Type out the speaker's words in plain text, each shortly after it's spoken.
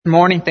Good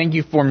morning. Thank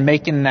you for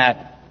making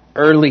that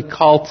early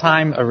call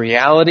time a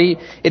reality.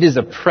 It is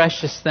a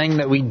precious thing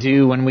that we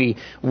do when we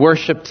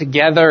worship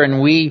together and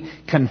we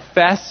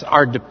confess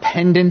our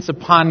dependence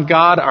upon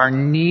God, our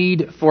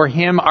need for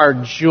Him,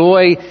 our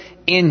joy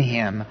in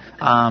Him.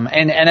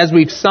 And as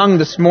we've sung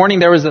this morning,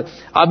 there was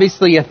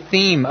obviously a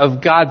theme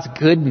of God's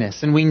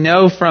goodness. And we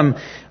know from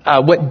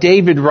what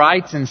David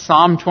writes in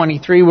Psalm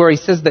 23, where he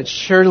says that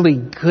surely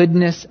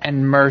goodness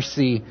and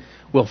mercy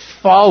will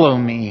follow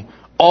me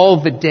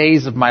all the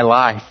days of my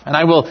life, and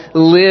I will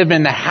live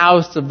in the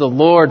house of the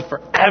Lord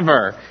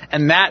forever.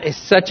 And that is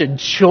such a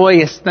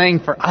joyous thing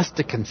for us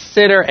to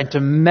consider and to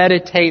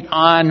meditate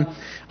on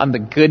the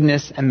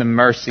goodness and the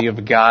mercy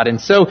of God.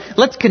 And so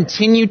let's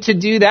continue to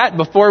do that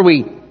before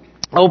we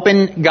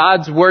open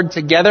God's Word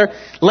together.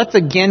 Let's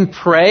again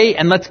pray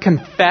and let's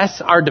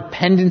confess our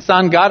dependence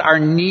on God, our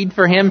need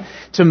for Him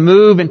to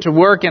move and to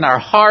work in our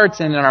hearts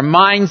and in our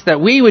minds,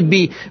 that we would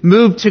be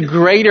moved to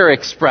greater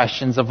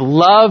expressions of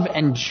love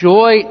and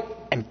joy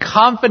and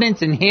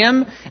confidence in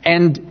Him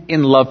and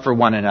in love for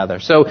one another.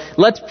 So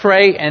let's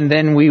pray and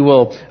then we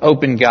will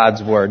open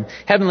God's Word.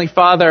 Heavenly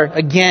Father,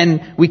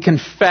 again, we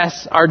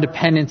confess our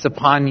dependence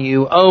upon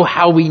You. Oh,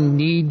 how we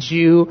need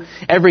You.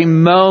 Every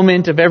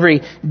moment of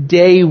every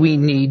day we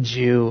need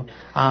You.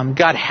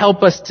 God,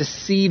 help us to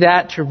see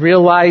that, to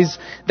realize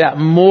that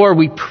more.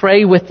 We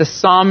pray with the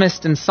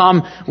psalmist in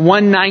Psalm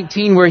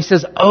 119 where he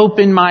says,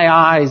 "Open my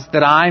eyes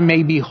that I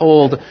may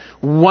behold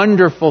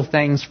wonderful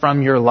things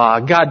from Your law."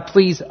 God,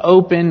 please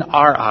open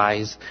our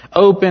eyes,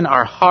 open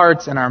our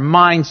hearts and our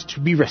minds to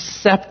be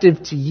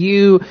receptive to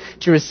You,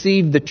 to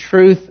receive the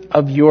truth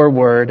of Your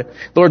Word.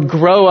 Lord,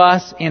 grow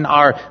us in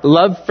our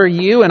love for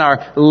You and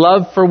our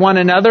love for one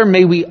another.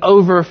 May we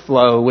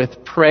overflow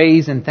with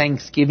praise and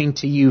thanksgiving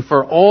to You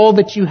for all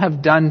that You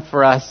have done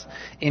for us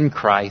in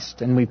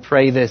Christ. And we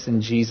pray this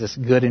in Jesus'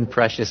 good and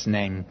precious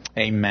name.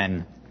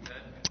 Amen.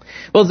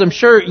 Well, as I'm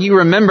sure you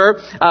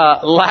remember,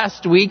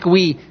 last week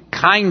we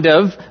kind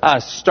of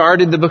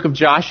started the book of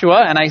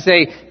Joshua, and I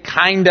say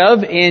kind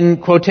of in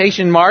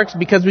quotation marks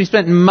because we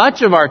spent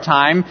much of our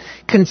time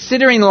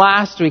considering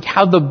last week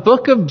how the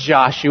book of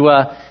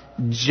Joshua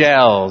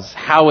gels,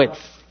 how it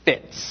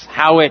fits,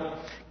 how it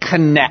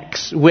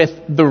connects with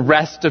the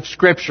rest of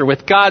Scripture,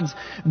 with God's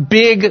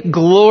big,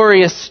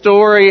 glorious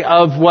story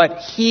of what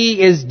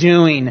He is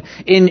doing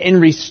in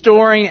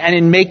restoring and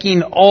in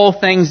making all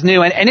things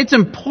new. And it's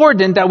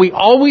important that we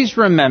always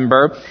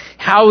remember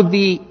how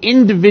the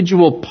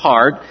individual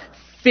part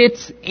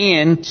fits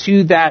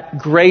into that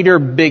greater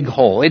big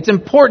whole. It's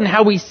important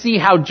how we see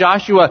how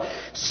Joshua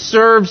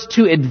serves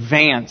to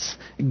advance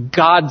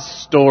God's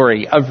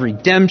story of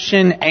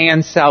redemption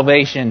and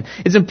salvation.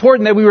 It's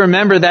important that we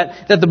remember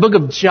that the book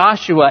of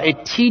Joshua,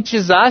 it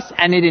teaches us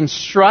and it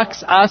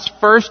instructs us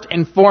first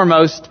and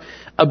foremost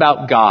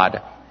about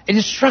God. It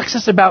instructs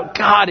us about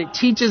God. It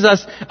teaches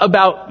us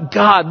about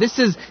God. This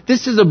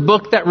is a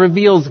book that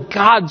reveals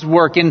God's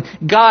work and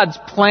God's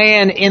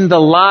plan in the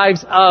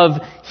lives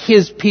of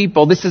His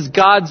people. This is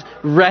God's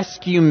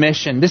rescue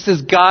mission. This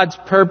is God's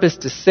purpose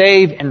to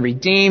save and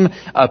redeem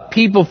a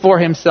people for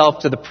Himself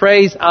to the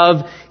praise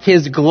of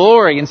His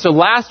glory. And so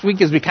last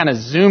week, as we kind of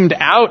zoomed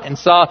out and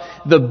saw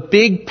the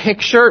big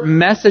picture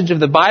message of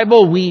the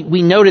Bible,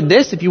 we noted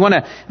this. If you want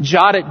to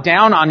jot it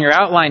down on your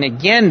outline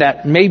again,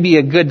 that may be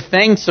a good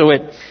thing so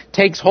it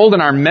takes hold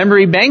in our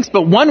memory banks.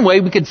 But one way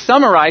we could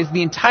summarize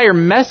the entire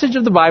message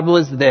of the Bible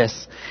is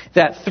this: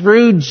 that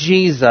through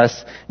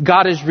Jesus,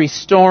 God is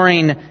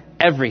restoring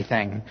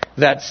everything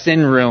that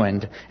sin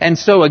ruined. And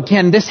so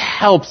again, this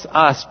helps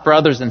us,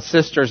 brothers and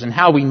sisters, and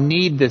how we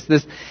need this.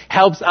 This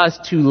helps us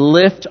to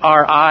lift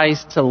our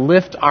eyes, to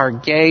lift our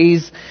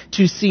gaze,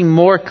 to see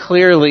more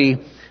clearly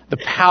the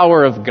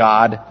power of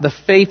God, the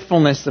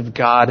faithfulness of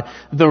God,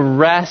 the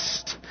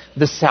rest,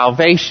 the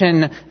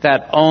salvation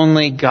that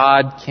only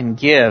God can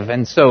give.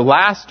 And so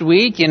last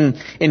week,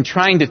 in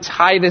trying to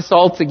tie this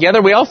all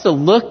together, we also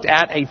looked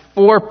at a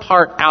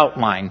 4-part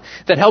outline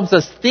that helps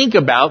us think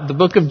about the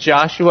book of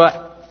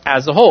Joshua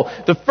as a whole.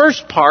 The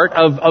first part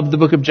of the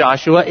book of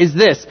Joshua is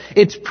this: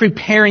 it's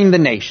preparing the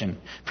nation.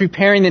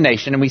 Preparing the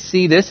nation. And we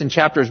see this in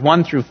chapters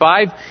 1 through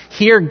 5.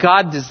 Here,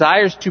 God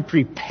desires to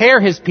prepare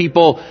His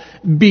people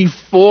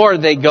before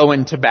they go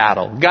into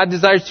battle. God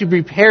desires to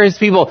prepare His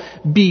people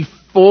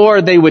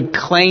before they would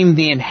claim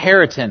the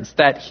inheritance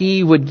that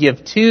He would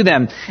give to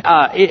them.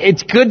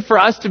 It's good for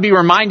us to be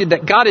reminded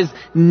that God is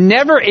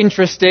never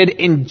interested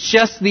in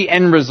just the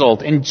end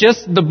result, in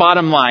just the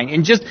bottom line,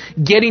 in just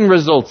getting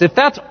results. If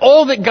that's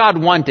all that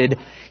God wanted,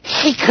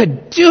 He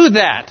could do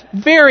that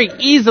very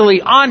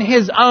easily on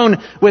His own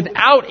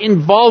without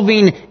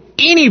involving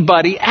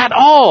anybody at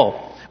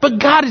all. But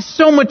God is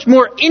so much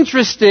more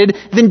interested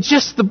than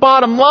just the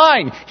bottom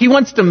line. He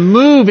wants to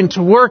move and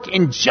to work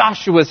in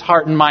Joshua's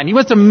heart and mind. He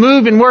wants to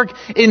move and work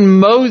in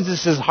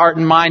Moses' heart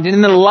and mind and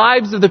in the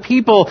lives of the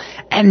people,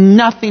 and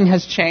nothing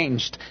has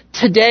changed.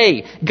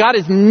 Today, God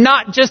is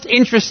not just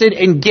interested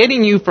in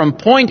getting you from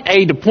point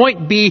A to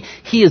point B.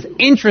 He is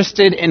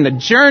interested in the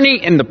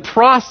journey, in the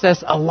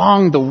process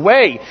along the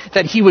way,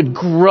 that He would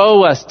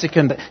grow us to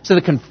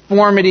the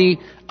conformity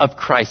of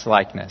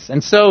Christ-likeness.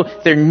 And so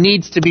there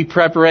needs to be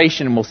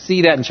preparation, and we'll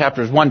see that in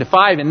chapters 1 to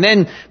 5. And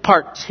then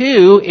part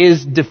 2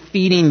 is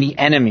defeating the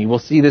enemy. We'll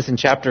see this in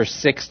chapters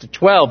 6 to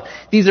 12.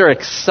 These are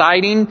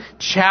exciting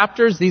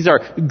chapters. These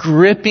are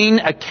gripping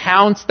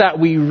accounts that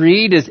we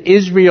read as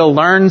Israel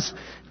learns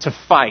to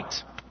fight,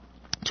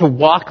 to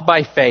walk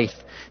by faith,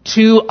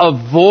 to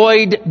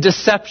avoid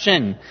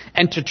deception,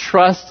 and to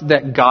trust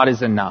that God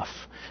is enough,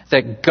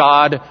 that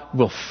God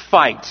will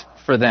fight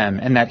for them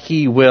and that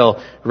He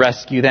will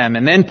rescue them.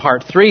 And then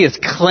part 3 is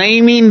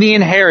claiming the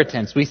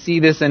inheritance. We see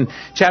this in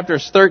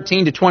chapters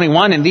 13 to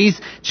 21. In these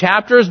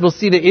chapters, we'll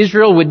see that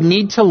Israel would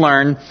need to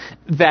learn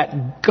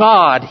that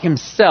God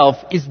Himself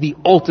is the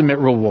ultimate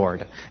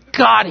reward.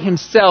 God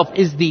Himself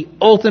is the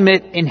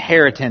ultimate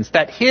inheritance,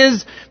 that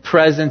His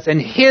presence and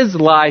His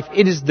life,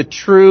 it is the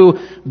true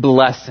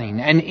blessing.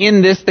 And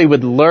in this, they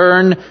would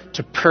learn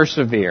to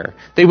persevere.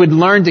 They would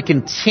learn to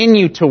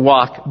continue to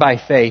walk by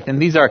faith.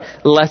 And these are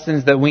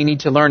lessons that we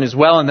need to learn as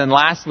well. And then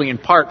lastly, in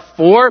part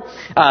 4,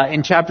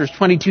 in chapters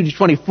 22 to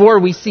 24,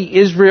 we see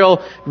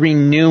Israel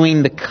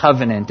renewing the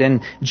covenant.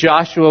 And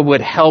Joshua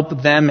would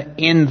help them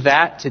in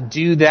that, to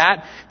do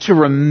that, to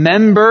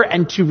remember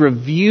and to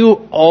review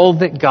all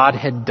that God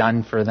had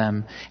done for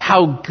them.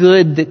 How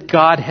good that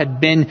God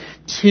had been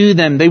to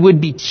them. They would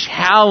be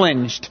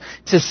challenged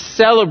to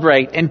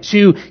celebrate and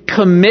to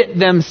commit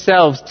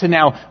themselves to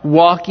now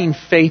walking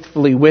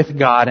faithfully with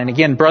God. And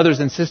again, brothers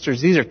and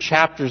sisters, these are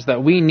chapters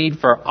that we need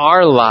for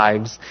our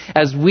lives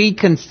as we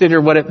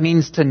consider what it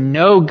means to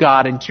know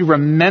God and to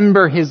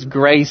remember His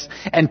grace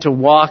and to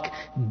walk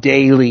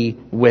daily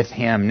with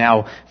Him.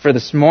 Now, for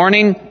this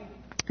morning,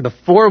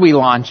 before we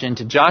launch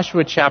into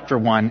Joshua chapter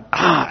 1,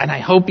 and I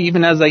hope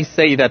even as I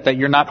say that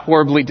you're not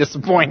horribly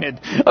disappointed,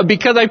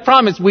 because I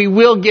promise we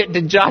will get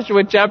to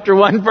Joshua chapter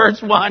 1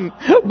 verse 1,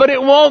 but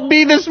it won't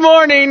be this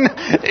morning.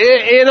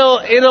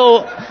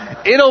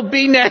 It'll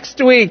be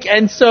next week.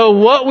 And so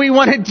what we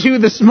want to do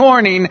this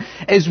morning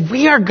is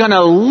we are going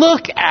to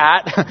look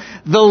at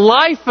the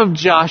life of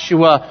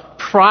Joshua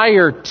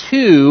prior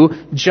to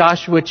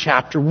Joshua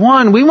chapter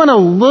 1. We want to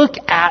look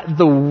at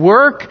the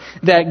work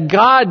that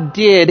God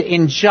did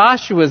in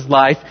Joshua's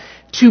life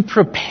to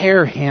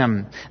prepare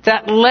him,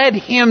 that led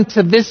him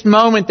to this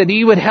moment that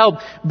he would help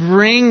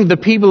bring the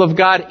people of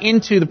God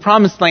into the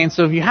promised land.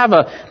 So if you have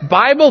a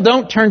Bible,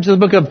 don't turn to the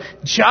book of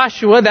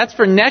Joshua. That's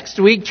for next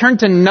week. Turn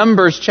to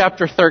Numbers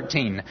chapter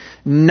 13.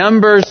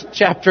 Numbers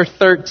chapter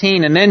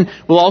 13. And then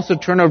we'll also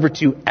turn over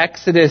to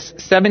Exodus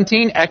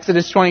 17,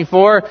 Exodus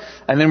 24,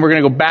 and then we're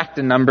going to go back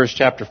to Numbers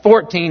chapter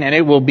 14, and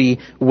it will be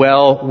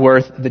well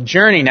worth the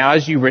journey. Now,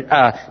 as you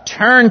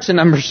turn to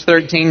Numbers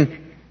 13,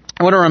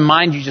 I want to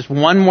remind you just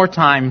one more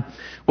time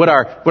what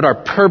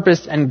our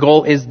purpose and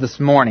goal is this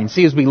morning.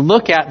 See, as we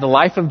look at the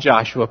life of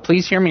Joshua,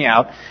 please hear me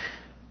out.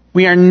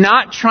 We are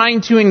not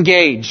trying to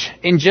engage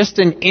in just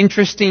an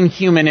interesting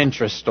human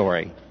interest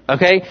story.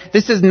 Okay?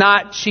 This is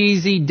not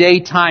cheesy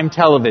daytime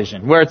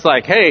television where it's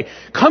like, hey,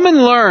 come and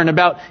learn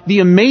about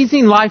the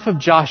amazing life of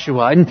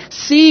Joshua and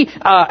see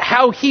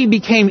how he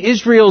became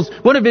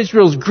one of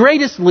Israel's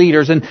greatest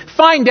leaders and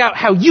find out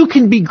how you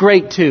can be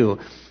great too.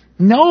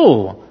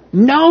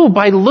 No,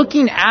 by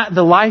looking at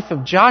the life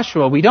of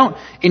Joshua, we don't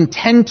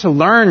intend to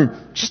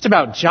learn just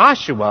about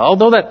Joshua,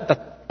 although that's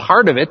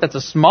part of it, that's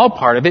a small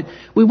part of it.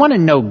 We want to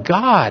know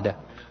God.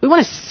 We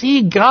want to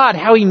see God,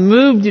 how He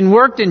moved and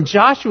worked in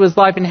Joshua's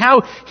life and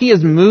how He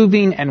is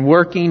moving and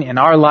working in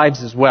our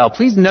lives as well.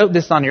 Please note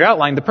this on your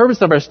outline. The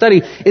purpose of our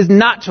study is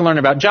not to learn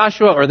about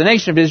Joshua or the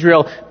nation of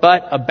Israel,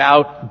 but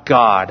about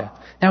God.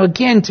 Now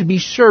again, to be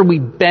sure, we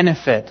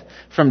benefit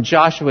from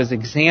Joshua's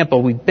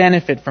example. We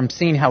benefit from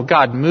seeing how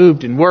God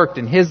moved and worked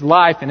in his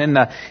life and in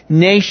the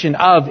nation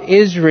of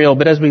Israel.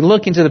 But as we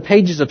look into the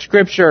pages of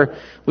Scripture,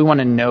 we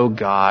want to know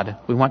God.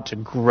 We want to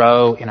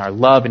grow in our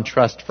love and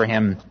trust for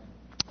Him.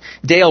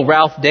 Dale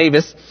Ralph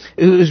Davis,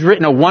 who's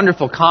written a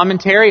wonderful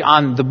commentary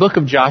on the book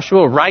of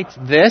Joshua, writes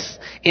this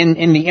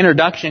in the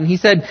introduction. He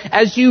said,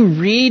 as you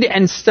read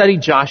and study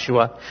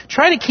Joshua,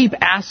 try to keep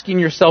asking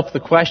yourself the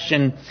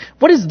question,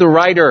 what is the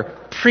writer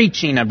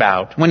preaching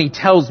about when he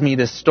tells me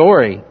this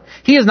story?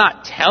 He is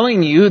not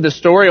telling you the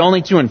story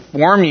only to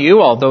inform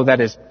you, although that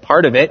is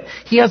part of it.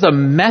 He has a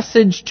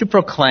message to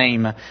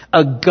proclaim,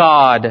 a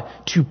God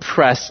to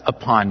press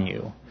upon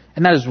you.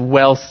 And that is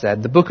well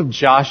said. The book of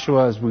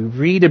Joshua, as we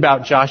read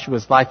about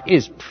Joshua's life,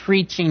 is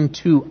preaching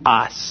to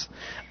us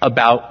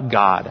about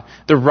God.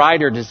 The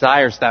writer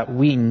desires that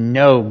we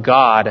know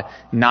God,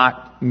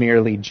 not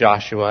merely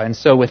Joshua. And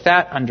so with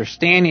that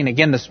understanding,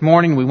 again this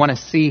morning, we want to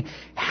see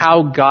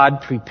how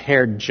God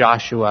prepared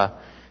Joshua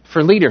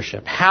for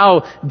leadership,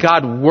 how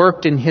God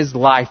worked in his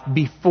life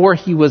before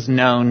he was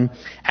known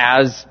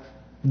as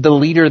the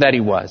leader that he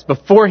was,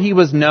 before he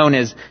was known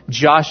as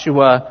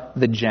Joshua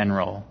the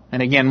general.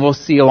 And again, we'll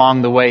see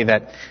along the way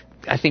that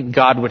I think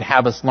God would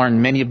have us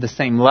learn many of the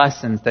same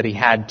lessons that he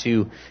had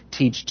to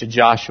teach to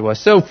Joshua.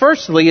 So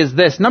firstly is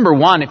this. Number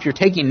one, if you're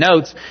taking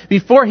notes,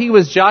 before he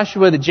was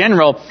Joshua the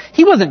general,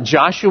 he wasn't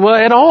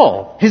Joshua at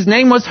all. His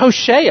name was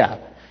Hoshea.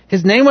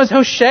 His name was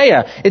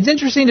Hoshea. It's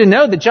interesting to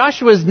know that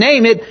Joshua's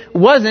name, it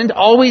wasn't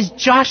always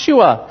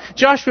Joshua.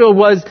 Joshua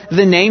was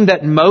the name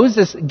that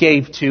Moses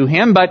gave to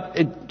him, but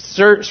it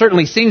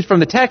certainly seems from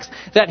the text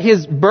that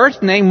his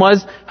birth name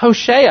was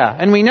Hoshea.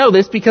 And we know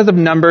this because of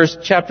Numbers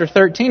chapter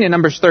 13. In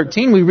Numbers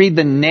 13, we read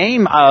the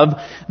name of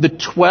the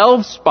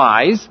 12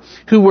 spies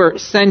who were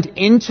sent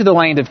into the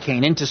land of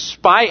Canaan to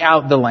spy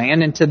out the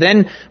land and to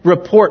then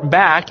report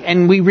back.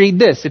 And we read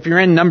this. If you're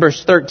in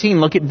Numbers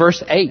 13, look at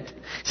verse 8.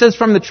 It says,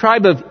 from the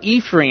tribe of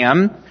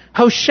Ephraim,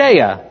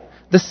 Hoshea,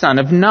 the son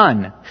of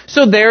Nun.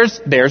 So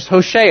there's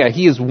Hoshea.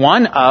 He is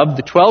one of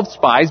the 12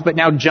 spies, but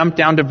now jump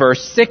down to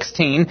verse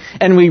 16,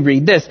 and we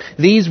read this.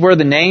 These were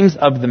the names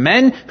of the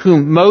men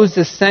whom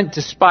Moses sent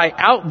to spy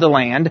out the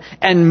land,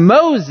 and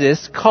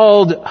Moses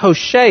called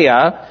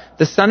Hoshea,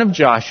 the son of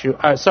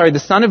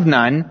the son of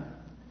Nun,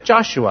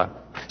 Joshua.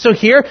 So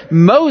here,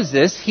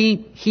 Moses,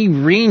 he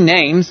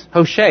renames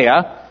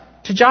Hoshea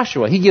to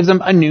Joshua. He gives him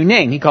a new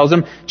name. He calls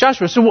him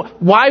Joshua. So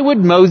why would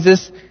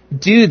Moses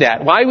do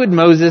that? Why would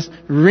Moses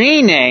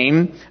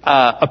rename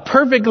a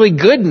perfectly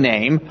good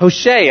name,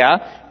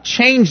 Hoshea,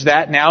 change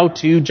that now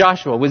to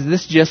Joshua? Was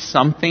this just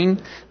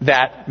something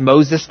that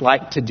Moses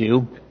liked to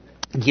do?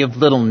 Give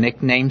little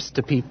nicknames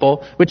to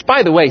people? Which,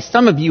 by the way,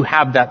 some of you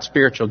have that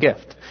spiritual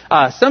gift.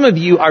 Some of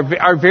you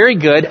are very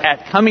good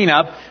at coming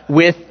up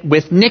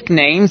with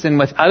nicknames and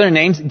with other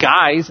names.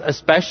 Guys,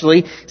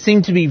 especially,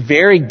 seem to be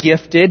very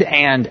gifted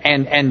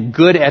and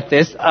good at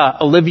this.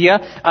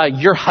 Olivia,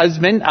 your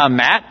husband,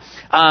 Matt,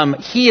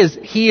 he has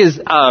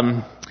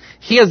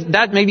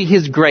that may be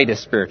his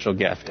greatest spiritual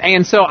gift.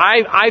 And so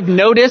I've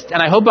noticed,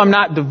 and I hope I'm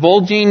not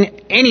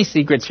divulging any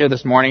secrets here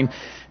this morning,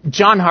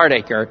 John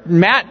Hardacre,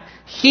 Matt,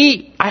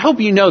 I hope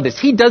you know this.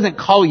 He doesn't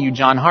call you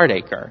John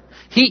Hardacre.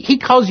 He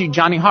calls you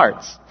Johnny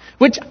Hearts,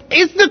 which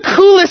is the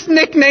coolest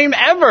nickname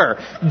ever.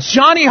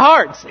 Johnny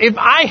Hearts. If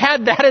I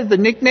had that as the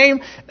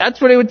nickname,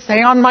 that's what it would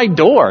say on my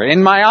door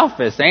in my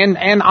office and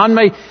on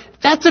my...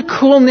 That's a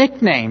cool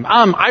nickname.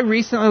 I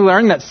recently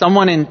learned that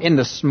someone in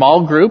the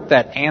small group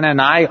that Anna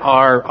and I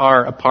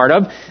are a part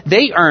of,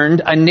 they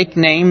earned a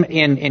nickname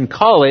in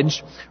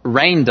college,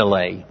 Rain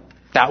Delay.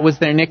 That was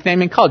their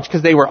nickname in college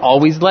because they were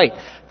always late.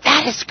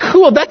 That is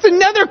cool. That's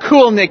another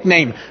cool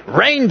nickname,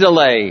 Rain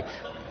Delay.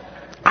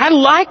 I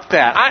like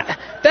that.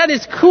 That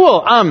is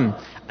cool.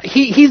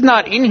 He's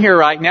not in here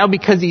right now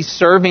because he's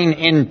serving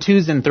in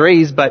 2s and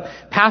 3s, but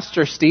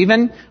Pastor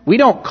Stephen, we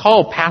don't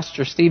call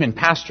Pastor Stephen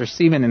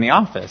in the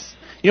office.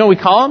 You know what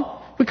we call him?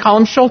 We call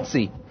him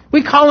Schultzy.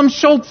 We call him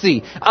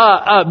Schultzy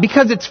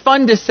because it's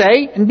fun to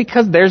say and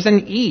because there's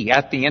an E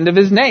at the end of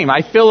his name.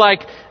 I feel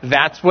like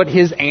that's what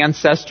his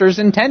ancestors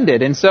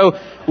intended. And so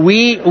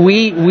we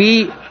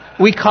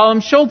call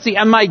him Schultzy.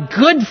 And my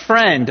good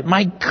friend,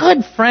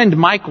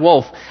 Mike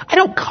Wolf, I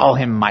don't call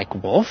him Mike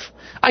Wolf.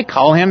 I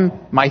call him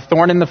my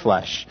thorn in the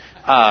flesh.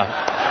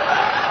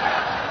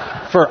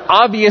 For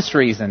obvious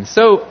reasons.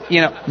 So,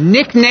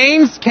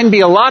 nicknames can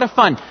be a lot of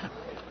fun.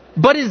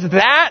 But is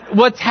that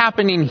what's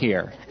happening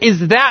here? Is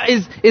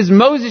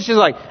Moses just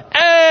like,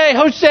 hey,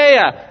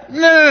 Hoshea,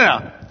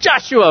 no,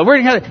 Joshua,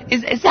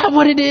 is that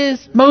what it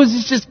is?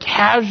 Moses just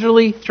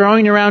casually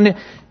throwing around it?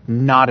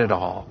 Not at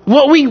all.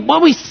 What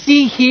we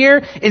see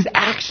here is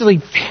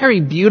actually very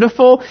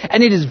beautiful,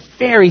 and it is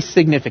very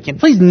significant.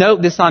 Please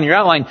note this on your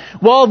outline.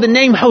 While the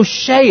name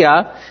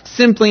Hoshea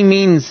simply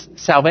means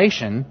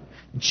salvation,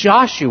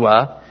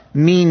 Joshua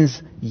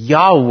means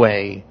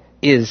Yahweh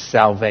is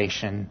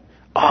salvation.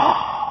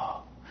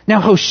 Oh. Now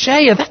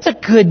Hoshea, that's a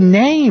good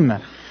name.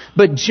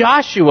 But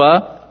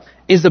Joshua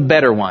is a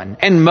better one.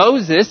 And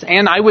Moses,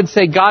 and I would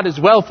say God as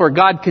well, for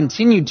God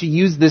continued to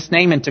use this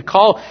name and to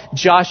call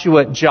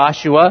Joshua,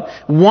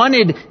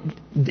 wanted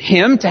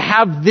him to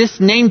have this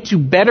name to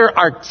better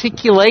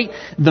articulate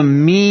the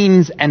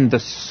means and the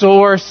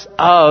source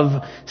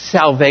of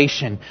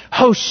salvation.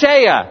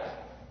 Hoshea,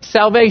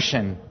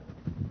 salvation.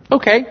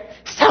 Okay,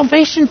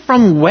 salvation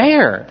from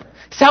where?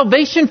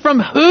 Salvation from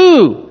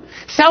who?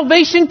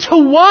 Salvation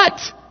to what?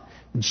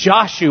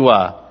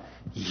 Joshua,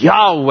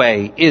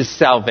 Yahweh is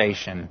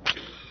salvation.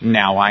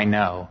 Now I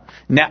know.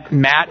 Now,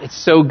 Matt, it's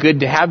so good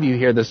to have you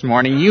here this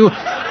morning. You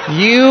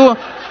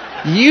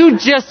You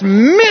just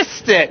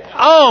missed it.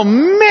 Oh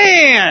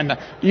man.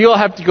 You'll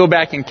have to go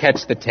back and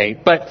catch the tape.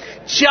 But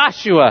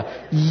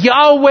Joshua,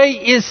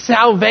 Yahweh is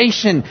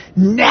salvation.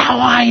 Now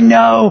I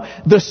know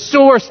the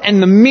source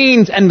and the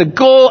means and the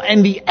goal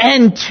and the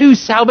end to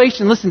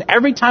salvation. Listen,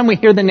 every time we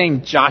hear the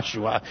name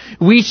Joshua,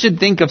 we should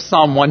think of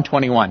Psalm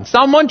 121.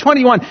 Psalm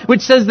 121,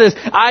 which says this,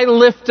 I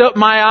lift up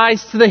my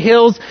eyes to the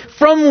hills.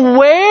 From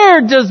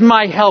where does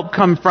my help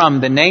come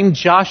from? The name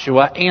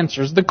Joshua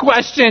answers the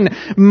question.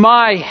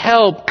 My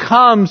help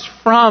comes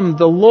from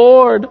the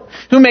Lord,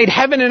 who made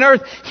heaven and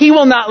earth. He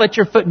will not let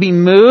your foot be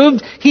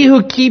moved. He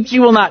who keeps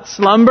you will not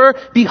slumber.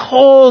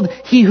 Behold,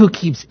 he who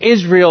keeps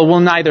Israel will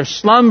neither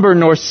slumber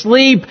nor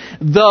sleep.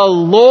 The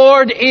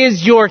Lord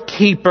is your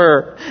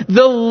keeper.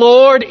 The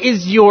Lord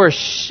is your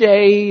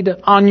shade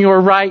on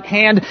your right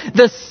hand.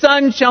 The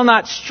sun shall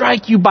not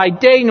strike you by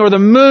day, nor the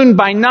moon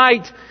by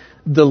night.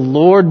 The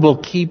Lord will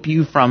keep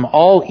you from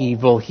all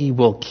evil. He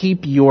will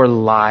keep your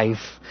life.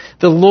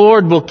 The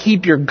Lord will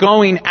keep your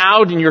going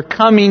out and your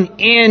coming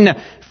in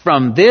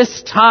from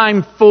this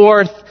time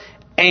forth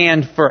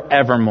and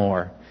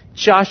forevermore.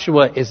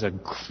 Joshua is a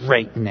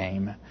great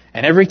name.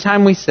 And every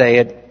time we say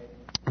it,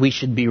 we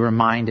should be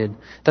reminded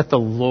that the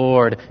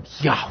Lord,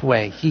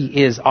 Yahweh,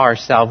 He is our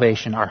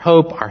salvation, our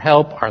hope, our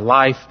help, our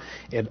life.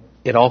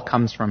 It all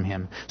comes from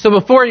Him. So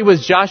before he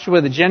was Joshua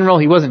the general,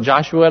 he wasn't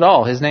Joshua at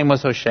all. His name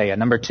was Hosea.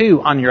 Number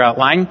 2 on your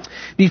outline.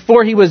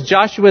 Before he was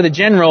Joshua the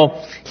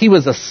general, he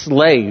was a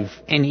slave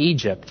in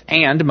Egypt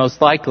and,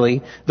 most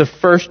likely, the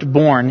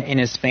firstborn in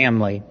his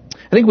family.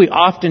 I think we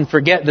often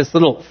forget this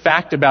little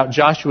fact about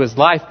Joshua's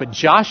life, but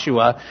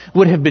Joshua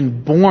would have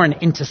been born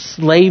into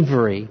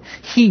slavery.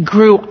 He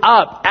grew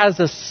up as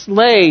a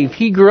slave.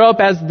 He grew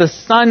up as the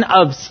son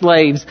of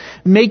slaves,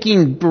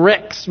 making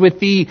bricks with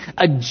the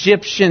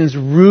Egyptians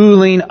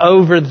ruling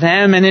over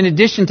them. And in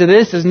addition to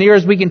this, as near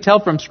as we can tell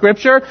from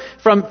Scripture,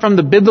 from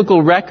the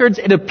biblical records,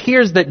 it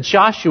appears that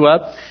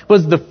Joshua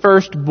was the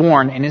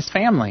firstborn in his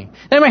family.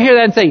 Then I hear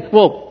that and say,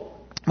 well,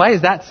 why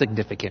is that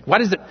significant? Why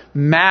does it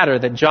matter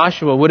that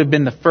Joshua would have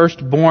been the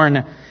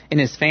firstborn in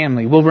his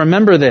family? Well,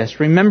 remember this.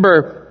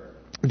 Remember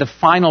the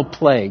final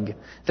plague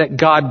that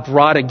God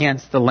brought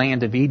against the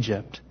land of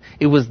Egypt.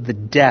 It was the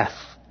death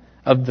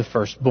of the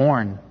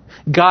firstborn.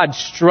 God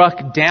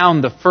struck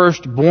down the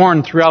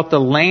firstborn throughout the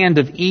land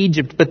of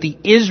Egypt, but the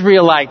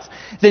Israelites,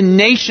 the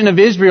nation of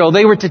Israel,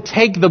 they were to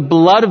take the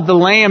blood of the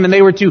lamb and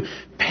they were to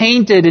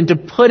paint it and to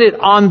put it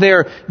on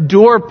their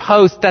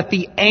doorpost that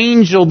the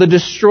angel, the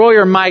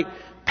destroyer, might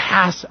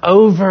pass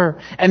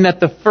over and that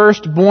the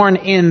firstborn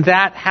in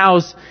that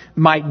house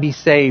might be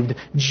saved.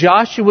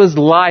 Joshua's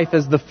life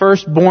as the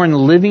firstborn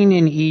living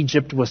in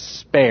Egypt was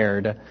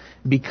spared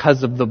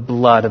because of the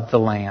blood of the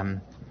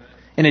Lamb.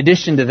 In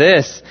addition to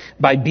this,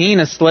 by being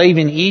a slave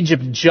in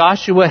Egypt,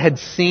 Joshua had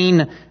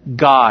seen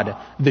God,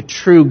 the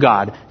true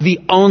God, the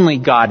only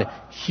God,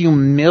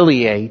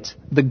 humiliate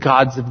the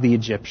gods of the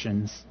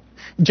Egyptians.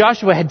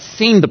 Joshua had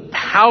seen the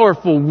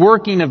powerful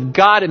working of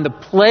God and the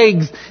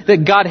plagues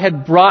that God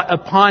had brought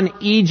upon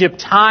Egypt.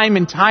 Time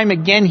and time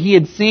again, he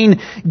had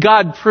seen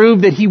God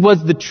prove that He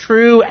was the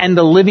true and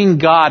the living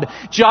God.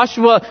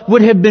 Joshua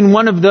would have been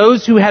one of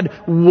those who had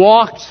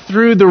walked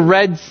through the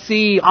Red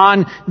Sea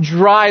on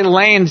dry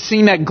land,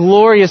 seen that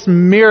glorious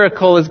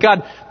miracle as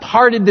God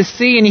parted the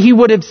sea, and he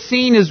would have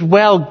seen as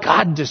well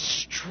God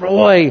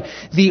destroy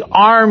the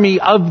army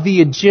of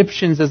the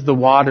Egyptians as the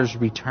waters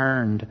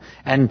returned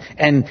and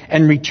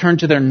returned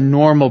to their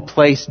normal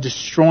place,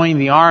 destroying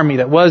the army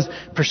that was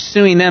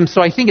pursuing them.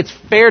 So I think it's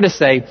fair to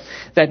say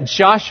that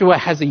Joshua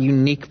has a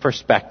unique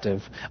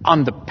perspective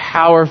on the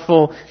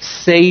powerful,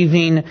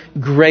 saving,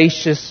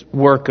 gracious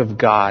work of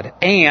God.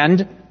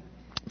 And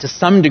to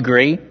some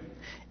degree,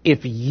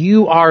 if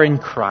you are in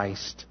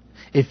Christ,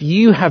 if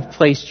you have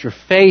placed your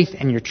faith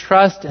and your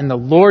trust in the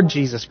Lord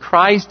Jesus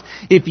Christ,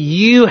 if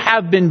you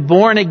have been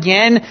born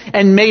again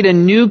and made a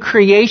new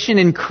creation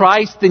in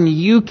Christ, then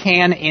you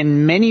can,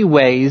 in many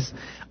ways,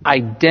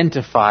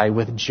 identify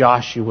with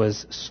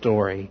Joshua's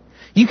story.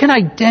 You can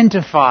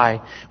identify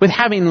with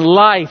having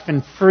life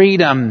and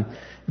freedom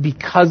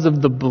because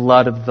of the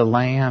blood of the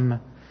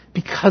Lamb.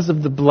 Because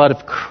of the blood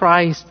of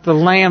Christ, the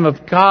Lamb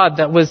of God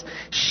that was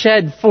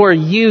shed for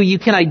you. You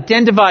can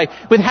identify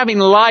with having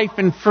life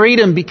and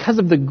freedom because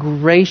of the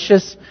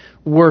gracious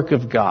work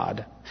of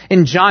God.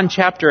 In John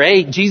chapter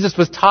 8, Jesus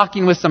was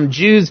talking with some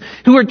Jews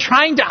who were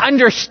trying to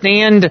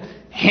understand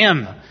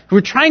Him, who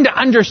were trying to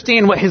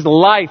understand what His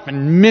life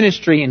and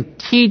ministry and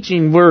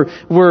teaching were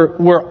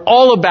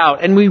all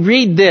about. And we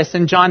read this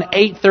in John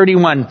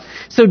 8:31.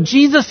 So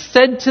Jesus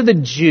said to the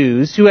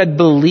Jews who had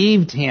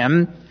believed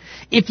Him,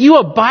 if you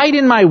abide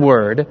in my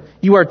word,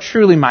 you are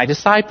truly my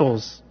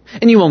disciples,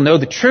 and you will know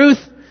the truth,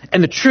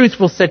 and the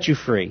truth will set you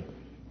free.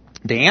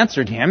 They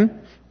answered him,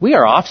 we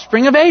are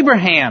offspring of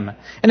Abraham,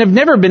 and have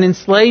never been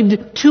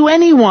enslaved to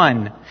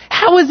anyone.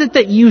 How is it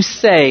that you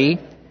say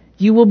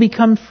you will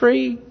become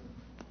free?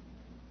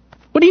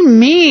 What do you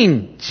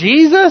mean,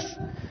 Jesus?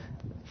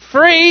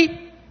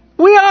 Free?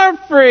 We are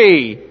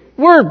free.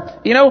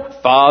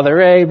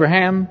 Father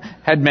Abraham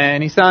had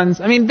many sons.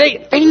 I mean,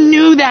 they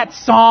knew that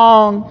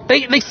song.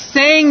 They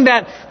sang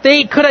that.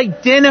 They could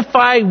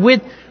identify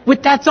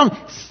with that song.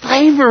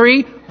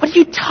 Slavery? What are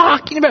you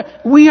talking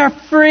about? We are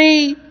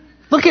free.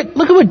 Look at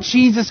what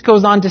Jesus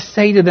goes on to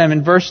say to them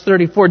in verse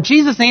 34.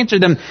 Jesus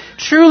answered them,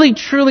 "Truly,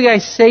 truly, I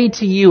say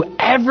to you,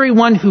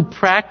 everyone who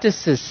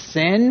practices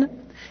sin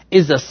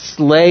is a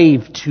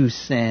slave to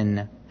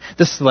sin.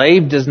 The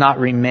slave does not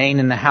remain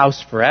in the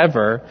house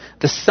forever.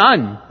 The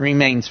Son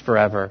remains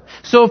forever.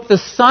 So if the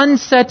Son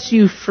sets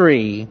you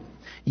free,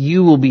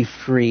 you will be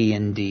free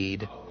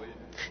indeed."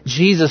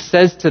 Jesus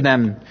says to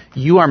them,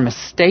 "You are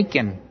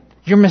mistaken.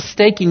 You're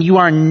mistaken. You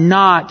are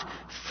not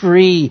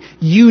free.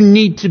 You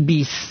need to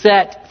be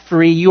set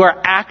free. You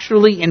are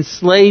actually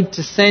enslaved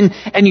to sin,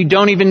 and you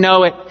don't even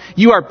know it.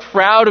 You are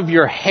proud of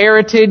your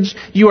heritage.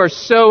 You are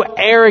so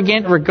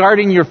arrogant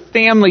regarding your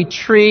family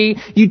tree.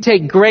 You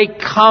take great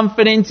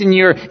confidence in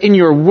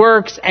your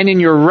works and in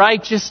your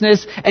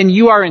righteousness, and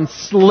you are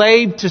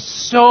enslaved to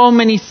so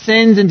many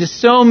sins and to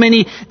so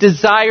many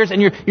desires,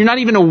 and you're not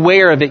even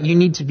aware of it. You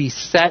need to be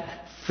set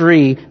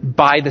free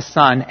by the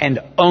Son, and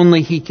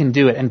only He can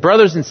do it." And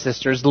brothers and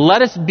sisters,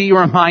 let us be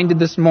reminded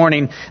this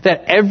morning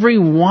that every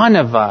one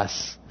of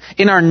us,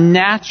 in our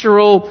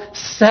natural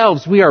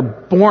selves, we are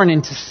born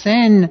into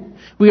sin.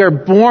 We are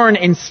born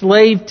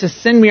enslaved to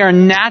sin. We are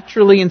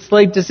naturally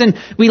enslaved to sin.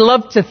 We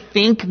love to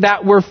think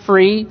that we're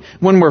free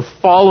when we're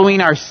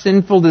following our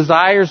sinful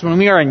desires, when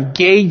we are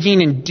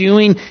engaging in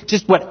doing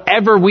just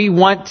whatever we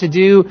want to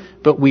do,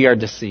 but we are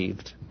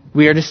deceived.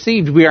 We are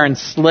deceived. We are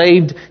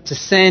enslaved to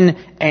sin,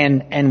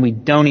 and we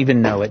don't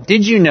even know it.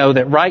 Did you know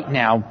that right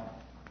now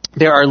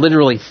there are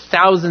literally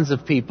thousands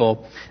of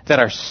people that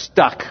are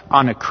stuck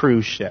on a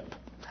cruise ship,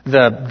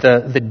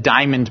 the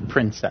Diamond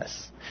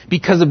Princess,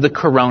 because of the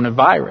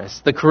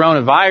coronavirus? The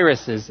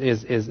coronavirus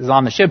is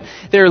on the ship.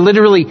 There are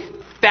literally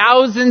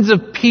thousands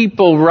of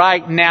people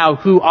right now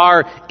who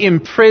are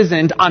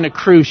imprisoned on a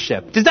cruise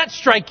ship. Does that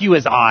strike you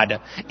as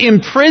odd?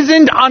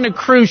 Imprisoned on a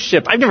cruise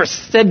ship. I've never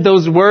said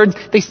those words.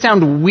 They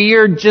sound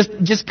weird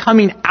just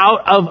coming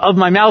out of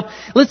my mouth.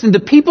 Listen, the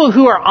people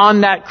who are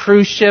on that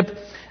cruise ship,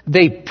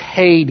 they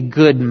paid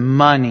good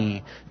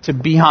money to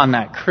be on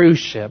that cruise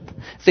ship.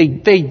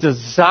 They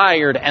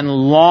desired and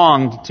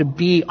longed to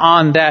be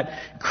on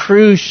that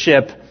cruise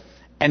ship,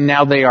 and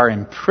now they are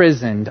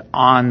imprisoned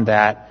on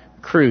that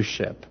cruise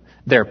ship.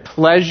 Their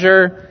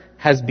pleasure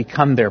has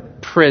become their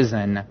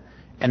prison,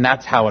 and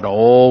that's how it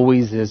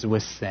always is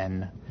with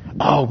sin.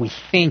 Oh, we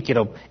think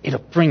it'll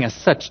bring us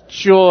such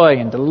joy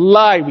and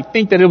delight. We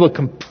think that it will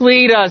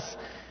complete us,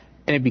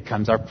 and it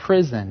becomes our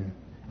prison.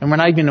 And we're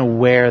not even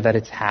aware that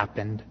it's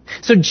happened.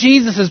 So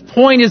Jesus'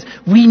 point is,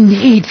 we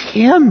need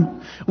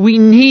Him. We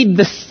need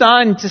the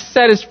Son to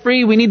set us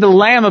free. We need the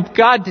Lamb of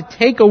God to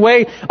take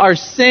away our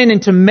sin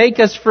and to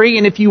make us free.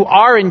 And if you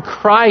are in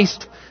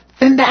Christ,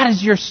 then that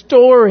is your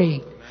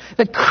story.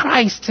 That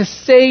Christ has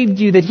saved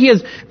you, that He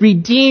has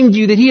redeemed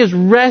you, that He has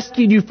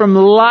rescued you from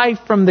life,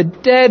 from the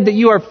dead, that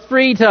you are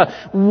free to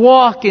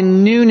walk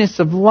in newness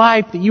of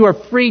life, that you are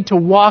free to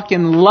walk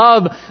in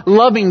love,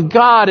 loving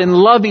God and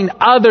loving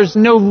others,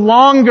 no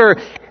longer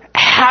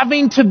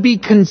having to be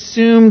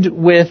consumed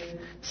with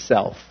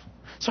self.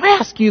 So I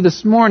ask you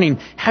this morning,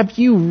 have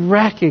you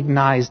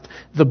recognized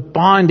the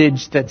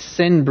bondage that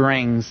sin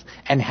brings,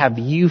 and have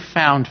you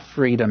found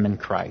freedom in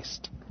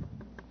Christ?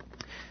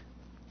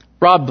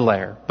 Rob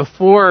Blair,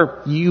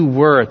 before you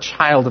were a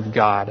child of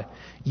God,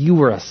 you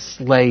were a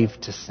slave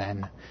to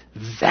sin.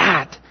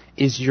 That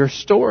is your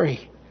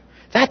story.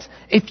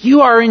 If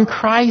you are in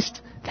Christ,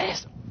 that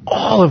is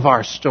all of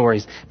our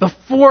stories.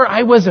 Before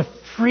I was a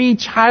free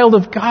child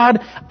of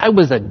God, I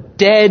was a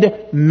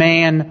dead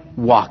man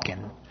walking.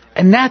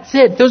 And that's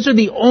it. Those are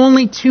the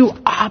only two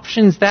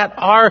options that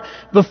are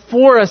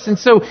before us. And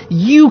so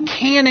you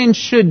can and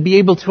should be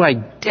able to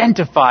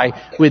identify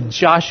with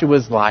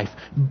Joshua's life.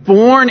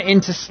 Born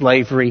into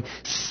slavery,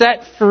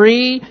 set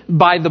free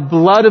by the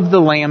blood of the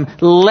Lamb,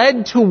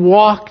 led to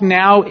walk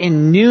now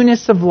in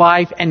newness of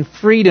life and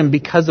freedom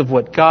because of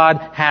what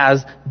God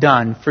has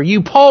done for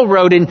you. Paul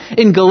wrote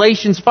in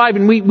Galatians 5,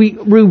 and we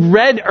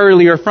read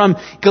earlier from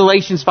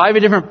Galatians 5, a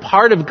different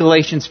part of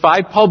Galatians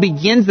 5. Paul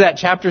begins that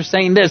chapter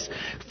saying this: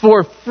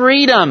 "For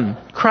freedom,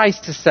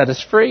 Christ has set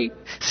us free.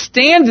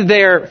 Stand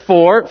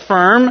therefore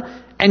firm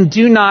and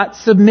do not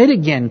submit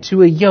again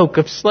to a yoke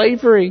of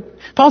slavery."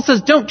 Paul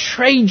says, don't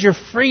trade your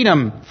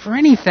freedom for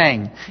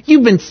anything.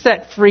 You've been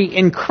set free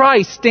in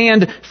Christ.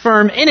 Stand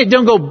firm in it.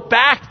 Don't go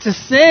back to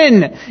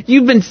sin.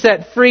 You've been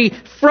set free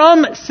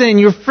from sin.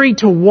 You're free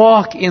to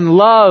walk in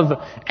love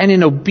and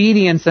in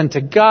obedience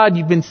unto God.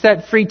 You've been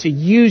set free to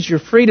use your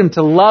freedom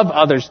to love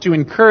others, to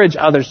encourage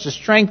others, to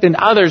strengthen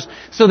others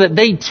so that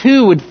they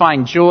too would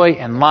find joy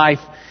and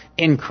life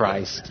in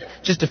Christ.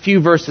 Just a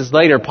few verses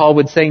later, Paul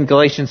would say in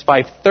Galatians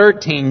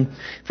 5:13,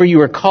 "For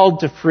you are called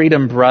to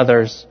freedom,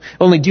 brothers.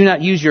 Only do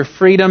not use your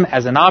freedom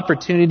as an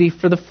opportunity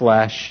for the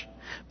flesh,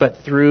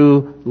 but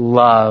through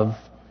love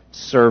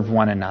serve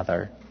one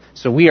another."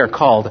 So we are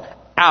called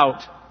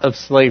out of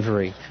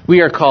slavery.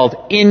 We are called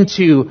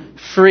into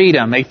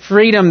freedom, a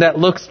freedom that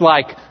looks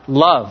like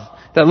love,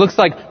 that looks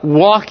like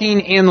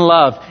walking in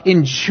love,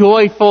 in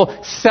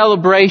joyful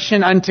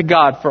celebration unto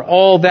God for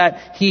all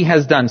that He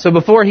has done. So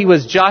before He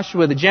was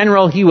Joshua the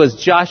general, He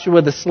was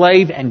Joshua the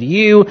slave, and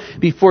you,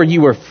 before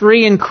you were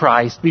free in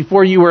Christ,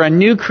 before you were a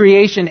new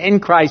creation in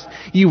Christ,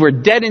 you were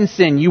dead in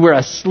sin, you were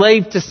a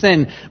slave to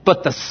sin,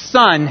 but the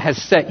Son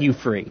has set you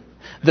free.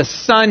 The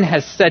Son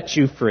has set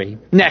you free.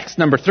 Next,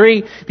 number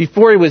 3,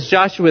 before He was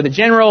Joshua the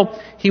general,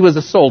 He was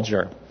a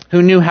soldier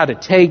who knew how to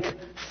take,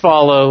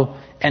 follow,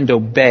 and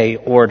obey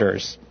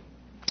orders.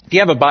 If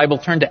you have a Bible,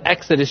 turn to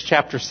Exodus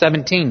chapter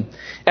 17.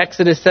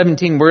 Exodus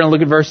 17, we're going to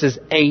look at verses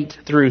 8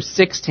 through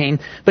 16.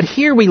 But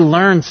here we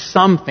learn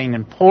something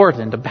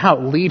important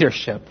about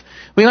leadership.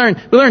 We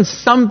learn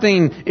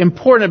something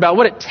important about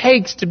what it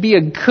takes to be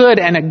a good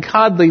and a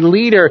godly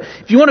leader.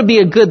 If you want to be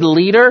a good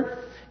leader,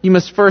 you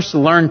must first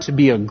learn to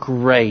be a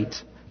great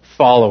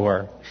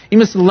follower. You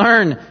must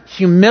learn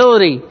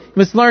humility. You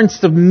must learn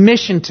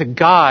submission to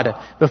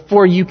God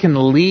before you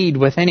can lead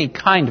with any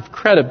kind of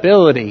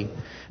credibility.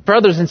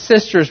 Brothers and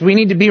sisters, we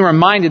need to be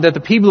reminded that the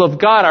people of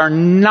God are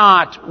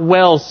not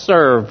well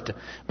served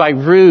by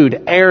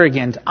rude,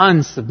 arrogant,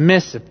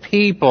 unsubmissive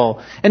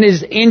people. And it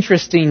is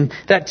interesting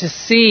that to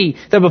see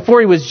that before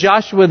he was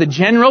Joshua the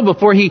general,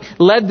 before he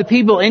led the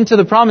people into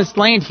the promised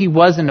land, he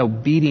was an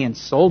obedient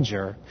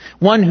soldier.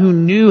 One who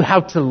knew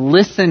how to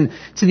listen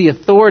to the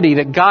authority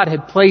that God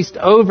had placed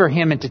over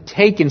him and to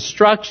take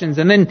instructions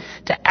and then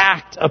to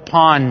act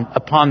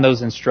upon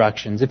those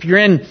instructions. If you're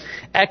in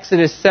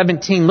Exodus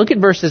 17, look at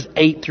verses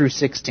 8 through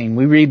 16.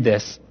 We read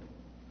this.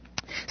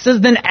 It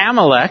says, Then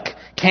Amalek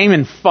came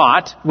and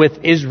fought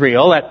with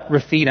Israel at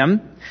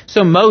Rephidim.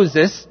 So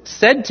Moses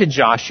said to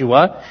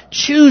Joshua,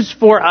 Choose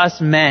for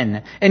us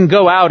men and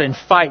go out and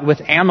fight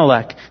with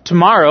Amalek.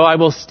 Tomorrow I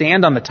will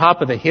stand on the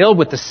top of the hill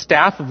with the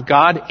staff of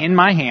God in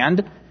my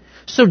hand.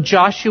 So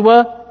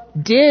Joshua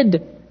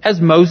did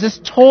as Moses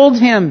told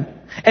him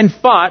and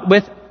fought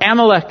with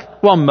Amalek,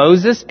 while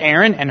Moses,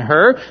 Aaron, and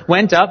Hur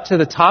went up to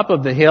the top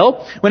of the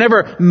hill.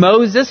 Whenever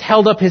Moses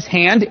held up his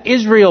hand,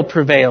 Israel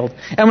prevailed.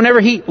 And whenever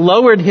he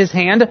lowered his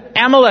hand,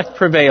 Amalek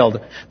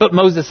prevailed. But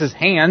Moses'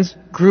 hands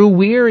grew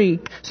weary.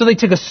 So they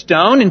took a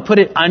stone and put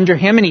it under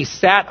him, and he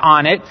sat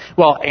on it,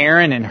 while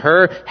Aaron and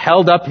Hur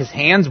held up his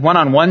hands, one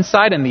on one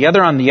side and the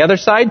other on the other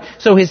side.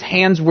 So his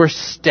hands were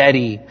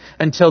steady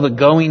until the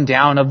going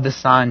down of the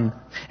sun.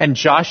 And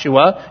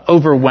Joshua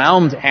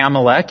overwhelmed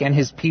Amalek and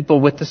his people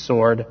with the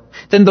sword.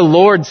 Then the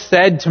Lord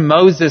said to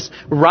Moses,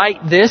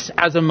 Write this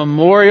as a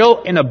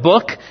memorial in a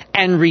book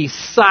and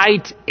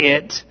recite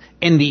it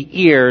in the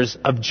ears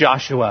of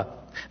Joshua,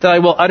 that I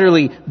will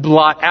utterly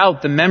blot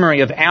out the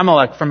memory of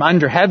Amalek from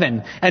under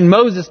heaven. And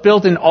Moses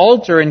built an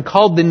altar and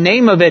called the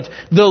name of it,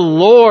 The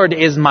Lord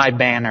is my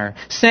banner,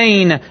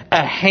 saying,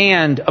 A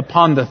hand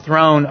upon the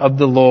throne of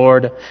the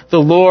Lord. The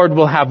Lord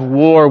will have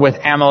war with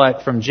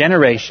Amalek from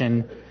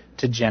generation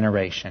to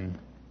generation.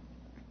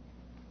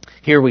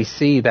 Here we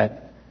see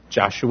that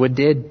Joshua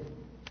did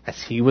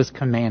as he was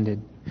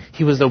commanded.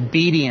 He was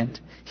obedient.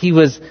 He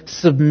was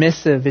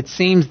submissive. It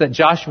seems that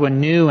Joshua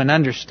knew and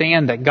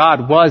understood that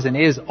God was and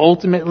is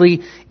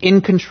ultimately in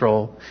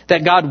control,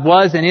 that God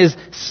was and is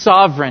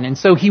sovereign, and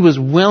so he was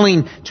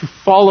willing to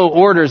follow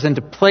orders and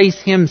to place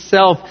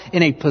himself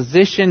in a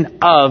position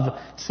of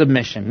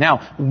submission.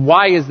 Now,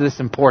 why is this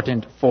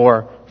important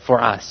for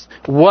us?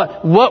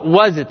 What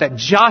was it that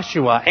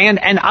Joshua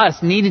and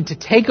us needed to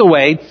take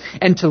away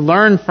and to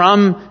learn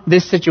from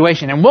this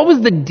situation? And what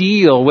was the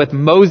deal with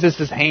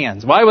Moses'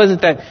 hands? Why was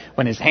it that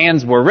when his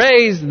hands were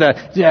raised,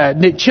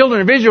 the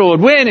children of Israel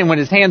would win, and when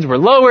his hands were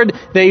lowered,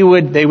 they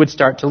would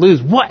start to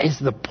lose? What is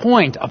the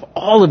point of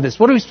all of this?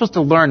 What are we supposed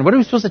to learn? What are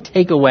we supposed to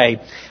take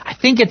away? I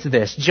think it's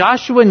this.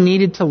 Joshua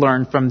needed to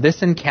learn from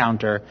this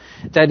encounter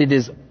that it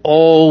is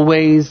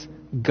always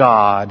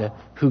God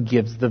who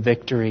gives the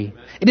victory.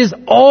 It is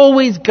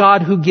always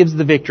God who gives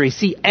the victory.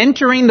 See,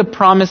 entering the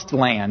promised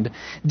land,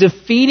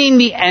 defeating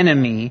the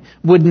enemy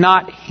would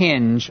not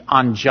hinge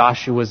on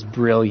Joshua's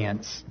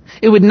brilliance.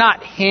 It would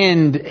not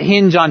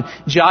hinge on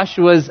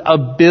Joshua's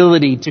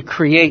ability to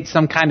create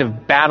some kind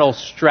of battle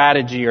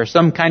strategy or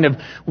some kind of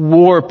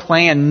war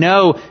plan.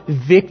 No,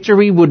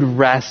 victory would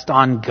rest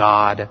on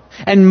God.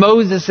 And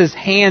Moses'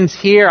 hands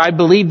here, I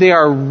believe they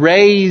are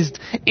raised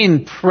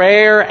in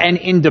prayer and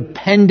in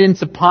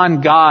dependence upon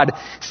God,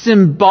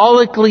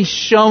 symbolically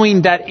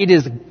showing that it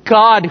is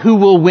God who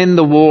will win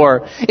the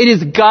war. It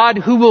is God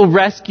who will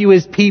rescue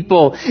His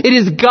people. It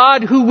is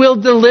God who will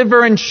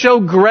deliver and show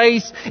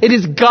grace. It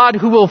is God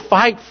who will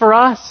fight for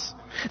us.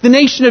 The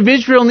nation of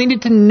Israel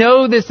needed to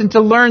know this and to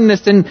learn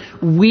this, and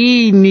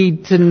we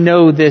need to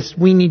know this.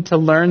 We need to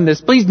learn this.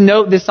 Please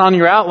note this on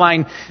your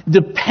outline.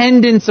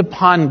 Dependence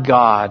upon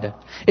God,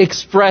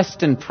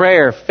 expressed in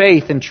prayer,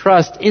 faith, and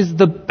trust, is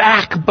the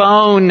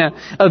backbone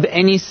of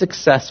any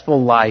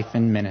successful life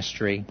and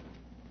ministry.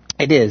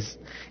 It is.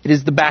 It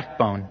is the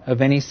backbone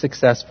of any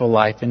successful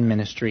life and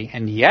ministry.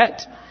 And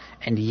yet,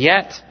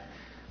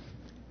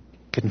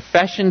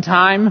 confession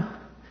time,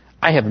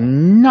 I have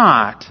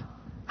not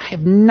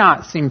have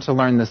not seemed to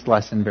learn this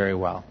lesson very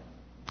well.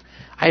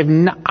 I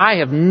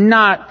have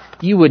not,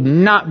 you would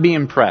not be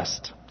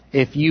impressed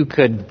if you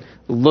could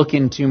look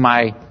into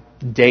my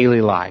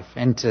daily life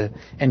and to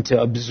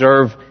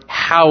observe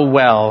how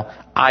well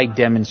I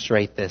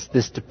demonstrate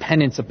this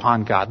dependence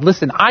upon God.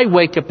 Listen, I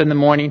wake up in the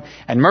morning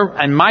and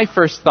my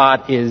first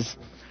thought is,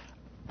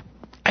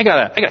 I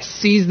gotta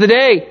seize the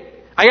day.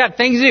 I got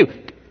things to do.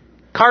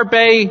 Carpe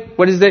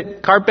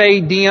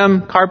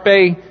diem,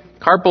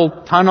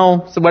 carpal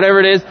tunnel, so whatever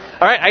it is.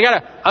 All right, I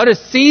gotta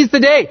seize the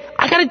day.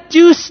 I gotta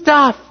do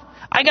stuff.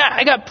 I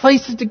got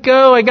places to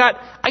go. I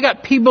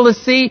got people to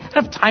see. I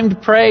don't have time to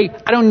pray.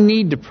 I don't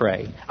need to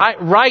pray.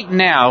 Right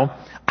now,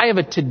 I have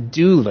a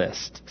to-do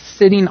list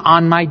sitting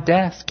on my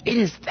desk. It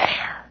is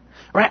there.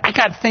 Right? I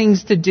got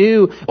things to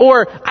do.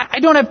 Or I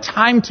don't have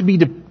time to be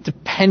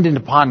dependent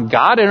upon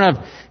God. I don't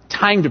have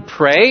time to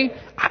pray.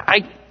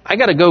 I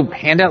got to go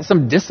hand out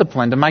some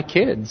discipline to my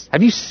kids.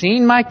 Have you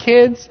seen my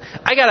kids?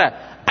 I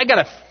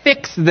gotta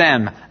fix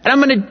them. And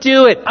I'm going to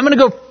do it. I'm going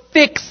to go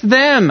fix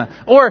them.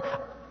 Or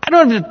I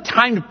don't have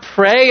time to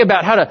pray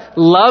about how to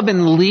love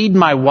and lead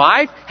my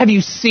wife. Have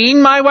you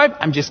seen my wife?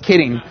 I'm just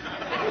kidding.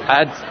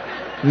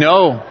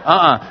 No.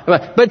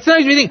 But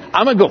sometimes we think,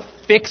 I'm going to go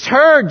fix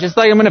her, just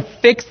like I'm going to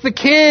fix the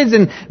kids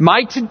and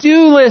my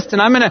to-do list,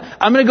 and I'm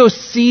going to go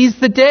seize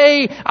the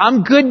day.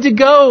 I'm good to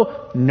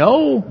go.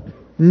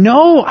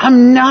 No,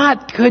 I'm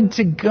not good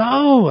to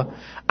go.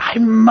 I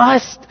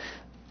must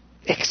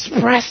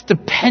express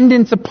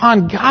dependence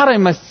upon God. I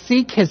must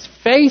seek His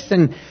face,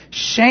 and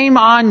shame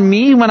on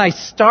me when I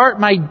start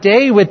my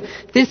day with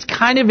this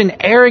kind of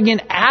an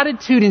arrogant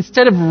attitude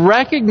instead of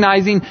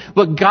recognizing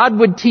what God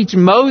would teach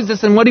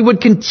Moses and what He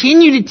would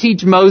continue to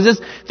teach Moses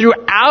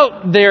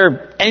throughout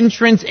their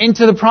entrance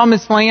into the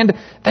promised land,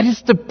 that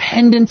is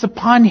dependence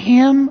upon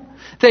Him.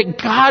 That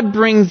God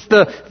brings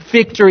the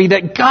victory,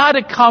 that God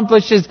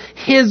accomplishes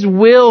His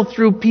will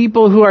through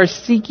people who are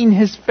seeking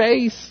His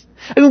face.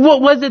 I mean,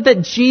 what was it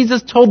that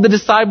Jesus told the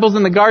disciples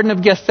in the Garden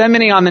of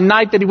Gethsemane on the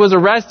night that He was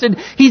arrested?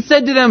 He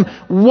said to them,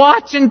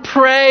 watch and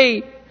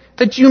pray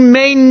that you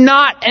may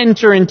not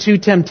enter into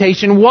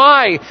temptation.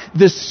 Why?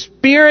 The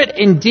spirit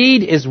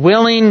indeed is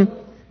willing,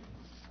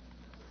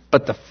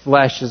 but the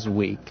flesh is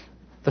weak.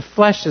 The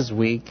flesh is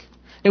weak.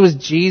 It was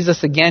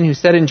Jesus again who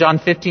said in John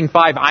 15:5,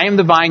 I am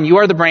the vine, you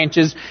are the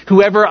branches.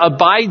 Whoever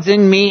abides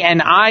in me and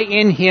I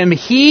in him,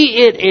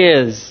 he it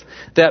is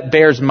that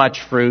bears much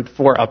fruit.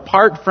 For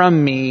apart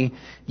from me,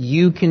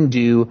 you can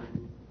do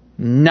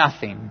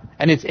nothing.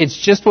 And it's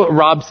just what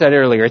Rob said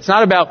earlier. It's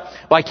not about,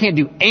 well, I can't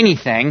do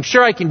anything.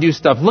 Sure, I can do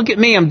stuff. Look at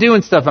me, I'm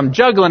doing stuff. I'm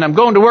juggling, I'm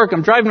going to work,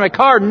 I'm driving my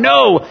car.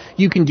 No,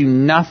 you can do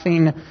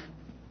nothing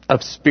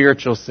of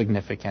spiritual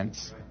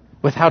significance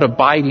without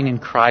abiding in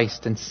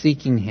Christ and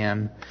seeking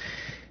Him.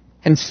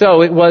 And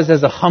so it was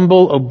as a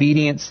humble,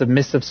 obedient,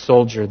 submissive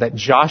soldier that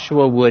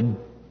Joshua would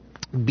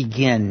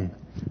begin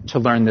to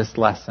learn this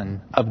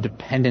lesson of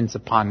dependence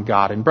upon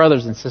God. And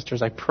brothers and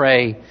sisters, I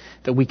pray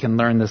that we can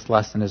learn this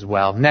lesson as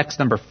well. Next,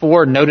 number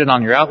 4, noted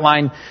on your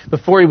outline.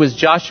 Before he was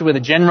Joshua the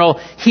general,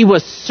 he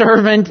was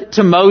servant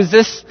to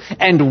Moses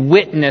and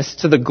witness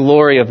to the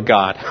glory of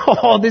God.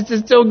 Oh, this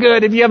is so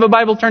good. If you have a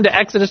Bible, turn to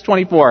Exodus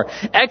 24.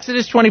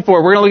 Exodus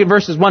 24, we're going to look at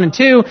verses 1 and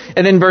 2,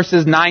 and then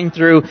verses 9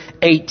 through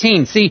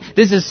 18. See,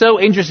 this is so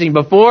interesting.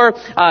 Before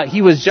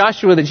he was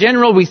Joshua the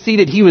general, we see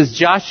that he was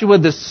Joshua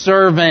the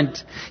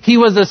servant. He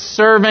was a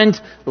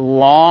servant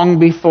long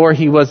before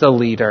he was a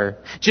leader.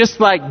 Just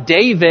like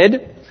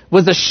David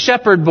was a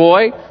shepherd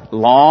boy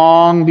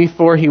long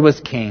before he was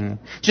king.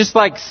 Just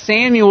like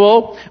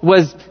Samuel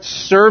was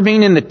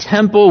serving in the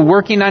temple,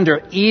 working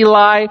under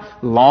Eli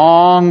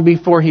long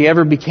before he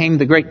ever became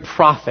the great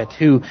prophet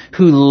who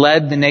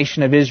led the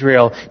nation of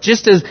Israel.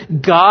 Just as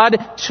God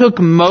took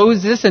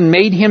Moses and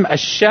made him a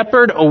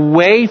shepherd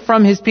away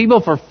from his people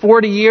for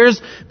 40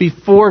 years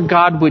before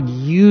God would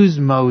use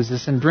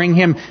Moses and bring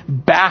him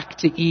back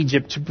to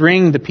Egypt to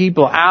bring the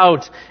people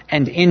out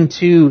and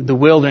into the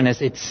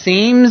wilderness. It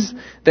seems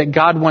that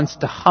God wants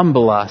to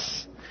humble us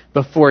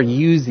before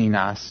using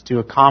us to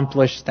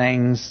accomplish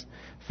things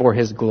for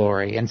His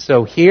glory. And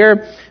so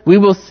here we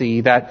will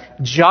see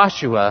that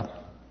Joshua,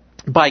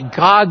 by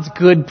God's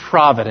good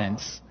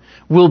providence,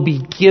 will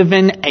be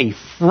given a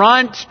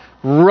front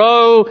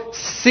row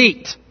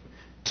seat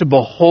to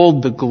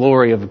behold the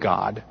glory of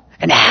God.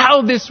 And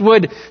how this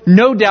would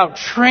no doubt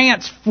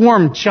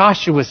transform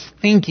Joshua's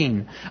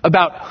thinking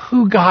about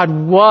who God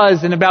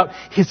was and about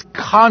his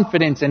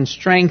confidence and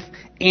strength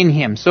in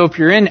Him. So if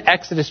you're in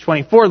Exodus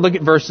 24, look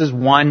at verses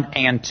 1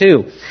 and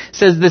 2. It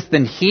says this,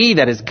 then He,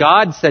 that is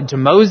God, said to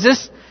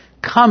Moses,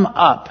 come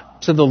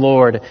up to the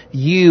Lord,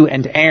 you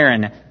and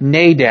Aaron,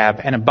 Nadab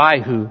and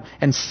Abihu,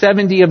 and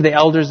 70 of the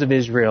elders of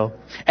Israel,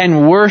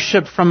 and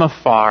worship from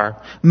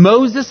afar.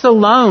 Moses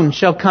alone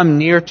shall come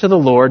near to the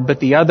Lord, but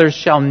the others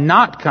shall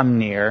not come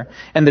near,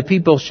 and the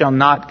people shall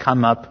not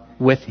come up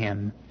with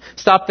him.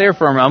 Stop there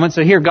for a moment.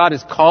 So here God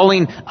is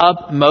calling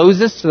up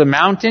Moses to the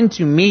mountain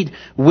to meet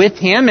with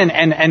him.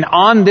 And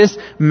on this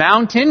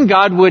mountain,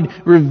 God would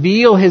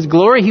reveal his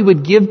glory. He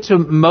would give to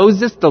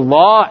Moses the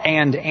law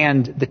and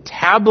the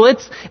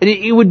tablets. And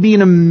it would be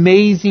an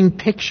amazing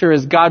picture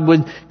as God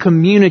would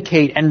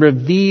communicate and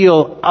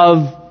reveal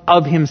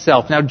of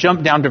himself. Now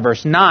jump down to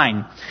verse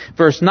 9.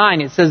 Verse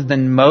 9, it says,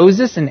 Then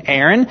Moses and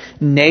Aaron,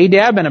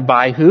 Nadab and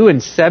Abihu,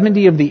 and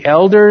 70 of the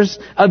elders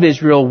of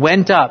Israel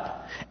went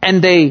up,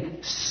 and they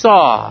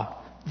saw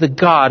the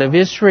God of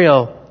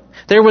Israel.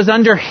 There was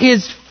under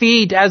his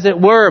feet, as it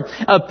were,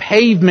 a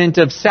pavement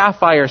of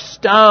sapphire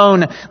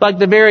stone, like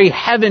the very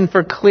heaven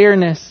for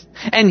clearness.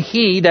 And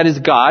he, that is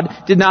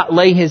God, did not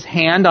lay his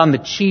hand on the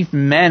chief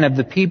men of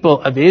the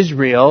people of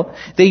Israel.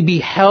 They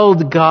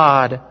beheld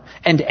God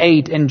and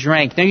ate and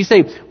drank. Now you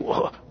say,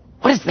 what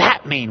does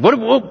that mean? What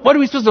are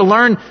we supposed to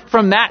learn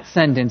from that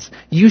sentence?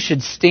 You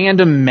should stand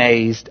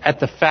amazed at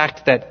the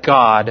fact that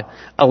God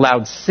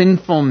allowed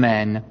sinful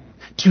men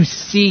to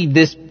see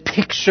this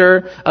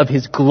picture of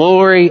his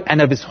glory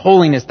and of his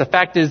holiness. The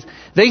fact is,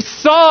 they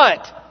saw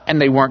it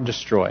and they weren't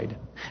destroyed.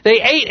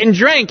 They ate and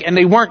drank and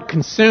they weren't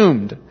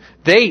consumed.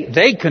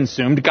 They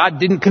consumed. God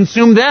didn't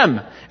consume them.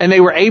 And they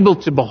were able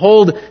to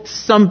behold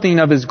something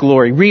of his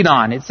glory. Read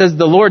on. It says,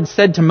 The Lord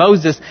said to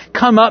Moses,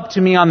 Come up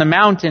to me on the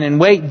mountain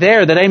and wait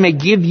there, that I may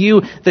give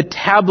you the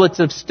tablets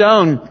of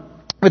stone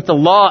with the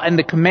law and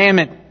the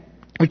commandment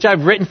which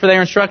I've written for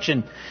their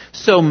instruction.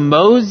 So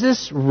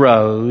Moses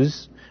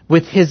rose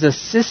with his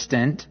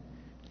assistant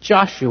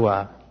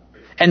Joshua.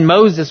 And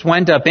Moses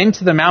went up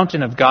into the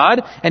mountain of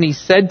God, and he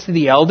said to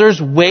the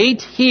elders,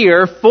 Wait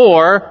here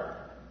for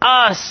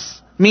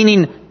us.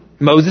 Meaning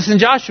Moses and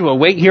Joshua,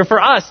 wait here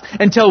for us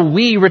until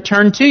we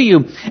return to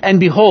you. And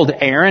behold,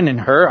 Aaron and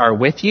Hur are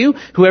with you.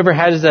 Whoever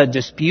has a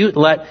dispute,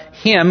 let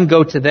him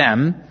go to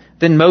them.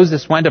 Then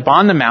Moses went up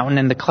on the mountain,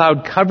 and the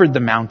cloud covered the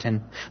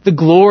mountain. The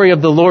glory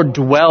of the Lord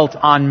dwelt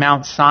on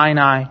Mount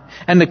Sinai,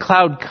 and the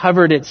cloud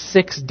covered it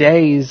 6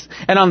 days.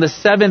 And on the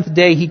 7th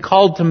day he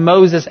called to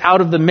Moses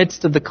out of the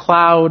midst of the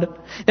cloud.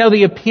 Now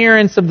the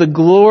appearance of the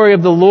glory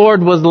of the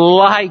Lord was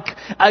like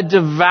a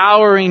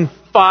devouring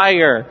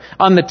fire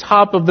on the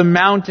top of the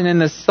mountain in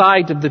the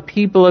sight of the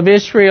people of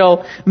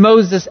Israel.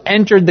 Moses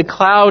entered the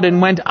cloud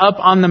and went up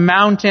on the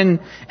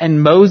mountain,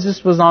 and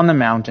Moses was on the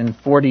mountain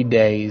 40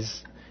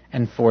 days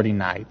and 40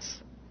 nights.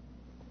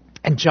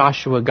 And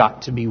Joshua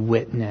got to be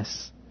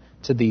witness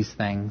to these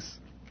things.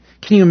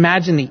 Can you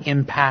imagine the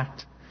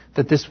impact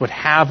that this would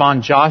have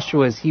on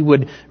Joshua as he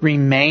would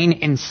remain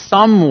in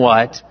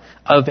somewhat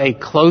of a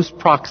close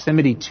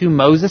proximity to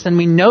Moses? And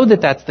we know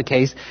that that's the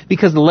case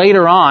because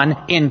later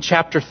on in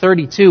chapter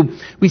 32,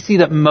 we see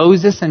that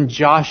Moses and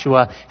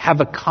Joshua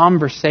have a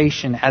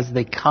conversation as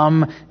they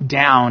come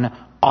down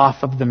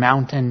off of the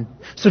mountain.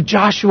 So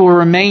Joshua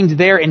remained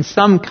there in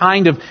some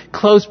kind of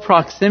close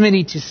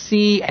proximity to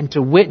see and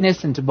to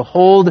witness and to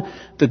behold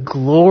the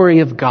glory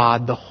of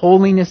God, the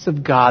holiness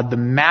of God, the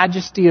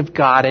majesty of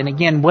God. And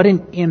again, what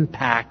an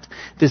impact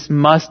this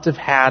must have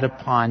had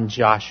upon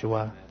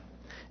Joshua.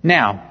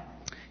 Now,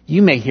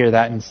 you may hear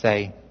that and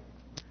say,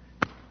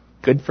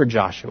 good for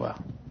Joshua.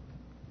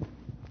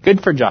 Good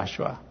for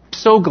Joshua.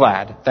 So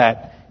glad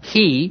that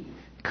he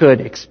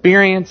could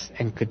experience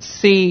and could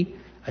see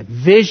a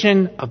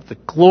vision of the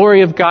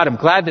glory of God. I'm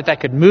glad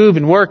that could move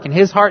and work in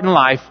his heart and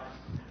life.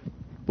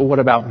 But what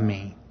about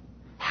me?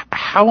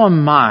 How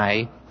am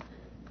I,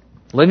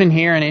 living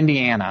here in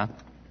Indiana,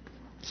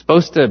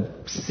 supposed to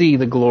see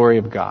the glory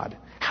of God?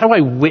 How do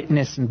I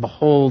witness and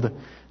behold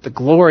the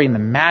glory and the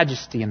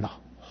majesty and the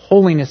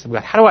holiness of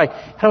God? How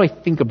do I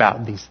think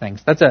about these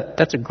things?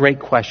 That's a great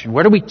question.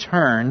 Where do we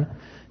turn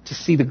to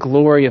see the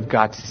glory of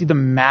God, to see the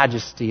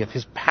majesty of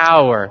his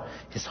power,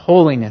 his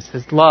holiness,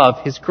 his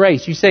love, his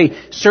grace? You say,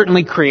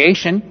 certainly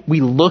creation. We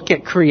look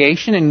at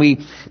creation and we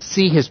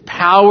see his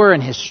power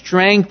and his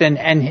strength and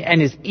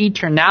his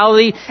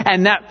eternality,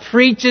 and that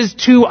preaches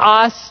to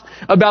us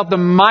about the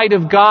might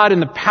of God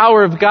and the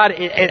power of God.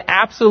 It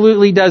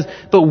absolutely does.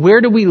 But where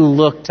do we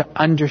look to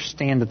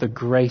understand the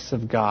grace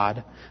of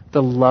God,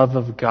 the love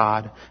of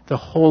God, the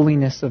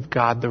holiness of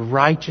God, the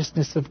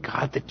righteousness of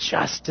God, the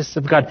justice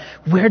of God?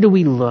 Where do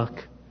we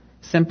look?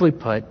 Simply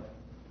put,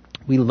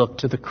 we look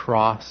to the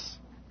cross.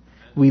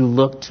 We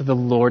look to the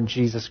Lord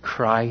Jesus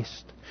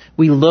Christ.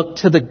 We look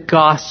to the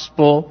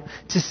gospel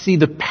to see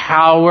the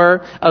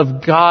power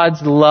of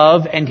God's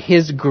love and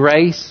his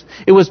grace.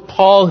 It was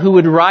Paul who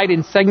would write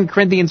in 2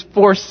 Corinthians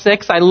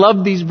 4:6. I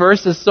love these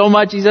verses so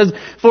much. He says,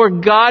 For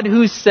God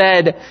who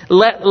said,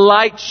 Let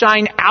light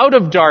shine out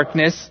of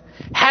darkness,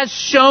 has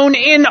shone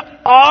in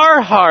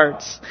our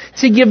hearts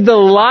to give the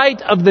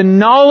light of the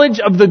knowledge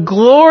of the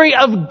glory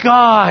of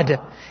God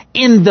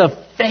in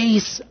the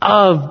face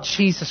of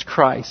Jesus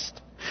Christ.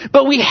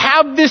 But we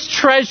have this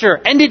treasure,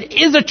 and it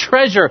is a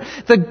treasure.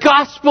 The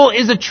gospel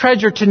is a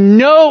treasure to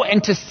know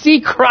and to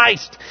see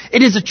Christ.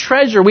 It is a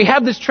treasure. We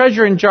have this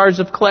treasure in jars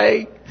of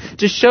clay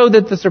to show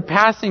that the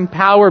surpassing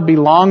power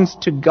belongs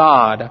to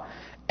God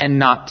and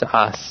not to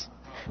us.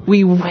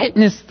 We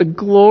witness the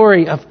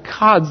glory of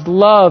God's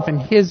love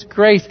and His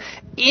grace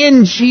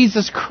in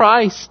Jesus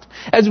Christ.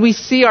 As we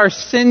see our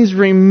sins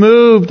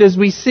removed, as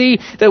we see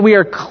that we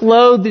are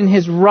clothed in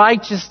His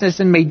righteousness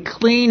and made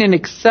clean and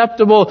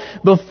acceptable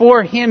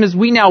before Him, as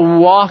we now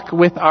walk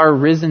with our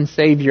risen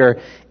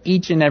Savior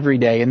each and every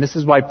day. And this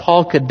is why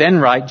Paul could then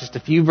write just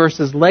a few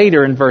verses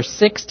later in verse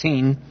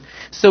 16,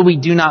 so we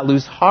do not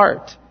lose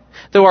heart.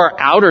 Though our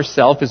outer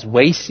self is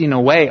wasting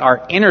away,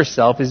 our inner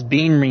self is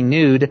being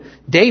renewed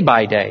day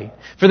by day.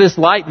 For this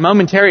light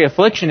momentary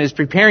affliction is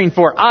preparing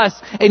for us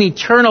an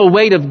eternal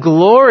weight of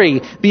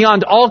glory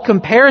beyond all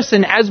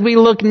comparison as we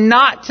look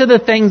not to the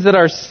things that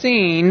are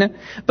seen,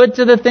 but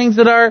to the things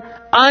that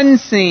are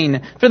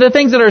unseen. For the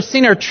things that are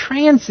seen are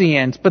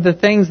transient, but the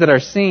things that are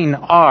seen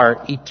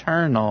are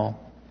eternal.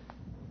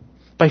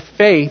 By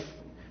faith,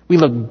 we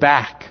look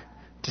back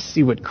to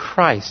see what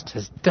Christ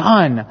has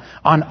done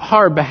on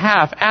our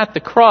behalf at the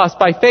cross.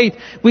 By faith,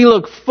 we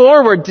look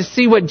forward to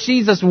see what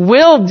Jesus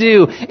will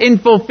do in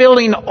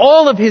fulfilling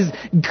all of His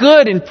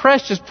good and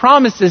precious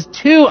promises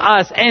to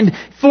us. And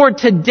for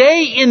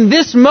today, in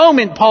this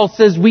moment, Paul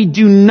says, we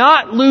do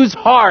not lose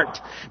heart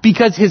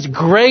because His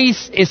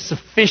grace is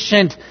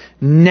sufficient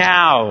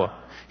now.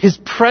 His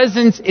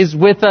presence is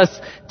with us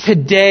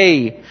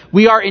today.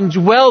 We are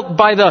indwelt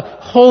by the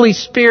Holy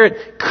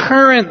Spirit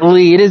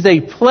currently. It is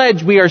a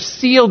pledge. We are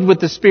sealed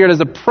with the Spirit as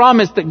a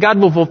promise that God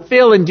will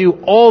fulfill and do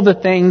all the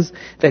things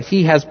that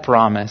He has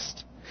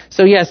promised.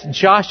 So yes,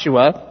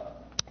 Joshua,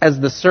 as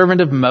the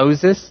servant of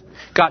Moses,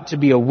 got to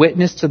be a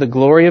witness to the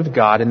glory of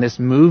God, and this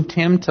moved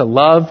him to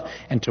love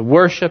and to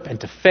worship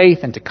and to faith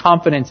and to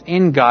confidence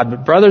in God.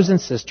 But brothers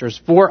and sisters,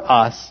 for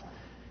us,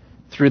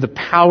 through the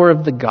power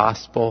of the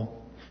gospel,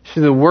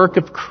 through the work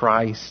of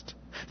Christ,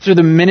 through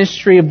the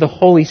ministry of the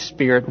Holy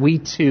Spirit, we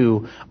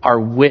too are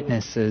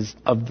witnesses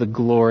of the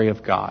glory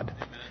of God.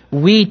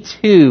 We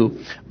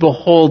too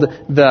behold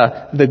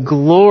the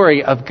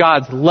glory of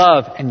God's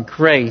love and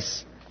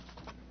grace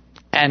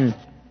and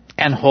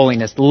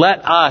holiness.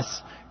 Let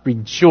us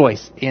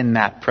rejoice in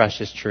that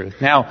precious truth.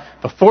 Now,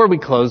 before we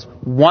close,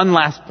 one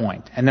last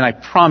point, and then I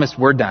promise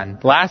we're done.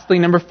 Lastly,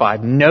 number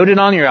 5, noted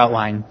on your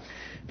outline,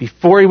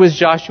 before he was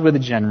Joshua the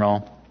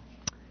general,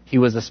 he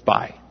was a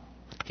spy.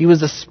 He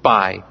was a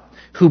spy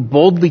who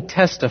boldly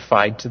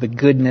testified to the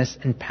goodness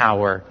and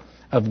power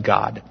of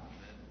God.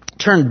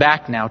 Turn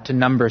back now to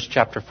Numbers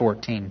chapter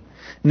 14.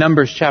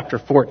 Numbers chapter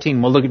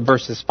 14, we'll look at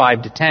verses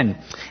 5 to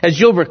 10. As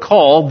you'll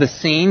recall, the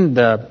scene,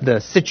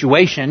 the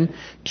situation,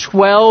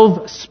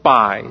 12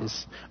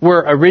 spies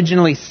were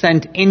originally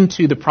sent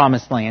into the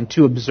promised land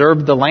to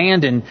observe the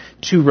land and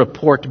to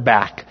report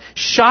back.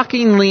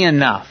 Shockingly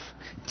enough,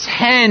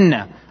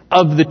 10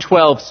 of the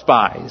 12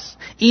 spies,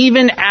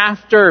 even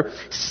after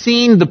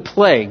seeing the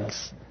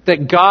plagues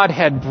that God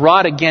had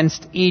brought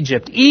against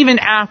Egypt, even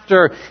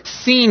after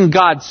seeing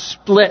God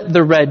split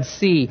the Red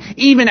Sea,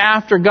 even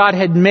after God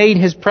had made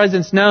His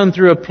presence known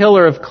through a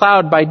pillar of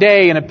cloud by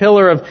day and a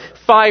pillar of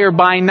fire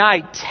by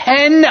night,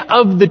 10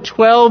 of the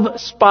 12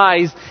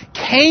 spies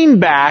came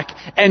back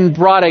and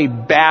brought a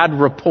bad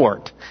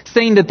report,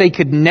 saying that they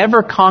could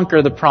never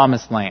conquer the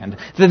promised land,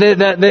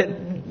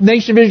 that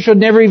nation of Israel should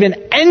never even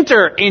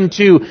enter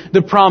into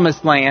the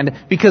promised land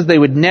because they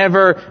would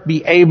never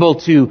be able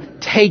to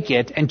take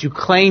it and to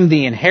claim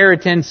the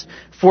inheritance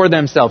for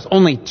themselves.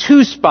 Only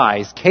 2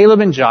 spies, Caleb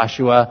and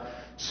Joshua,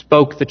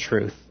 spoke the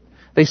truth.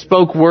 They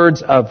spoke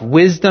words of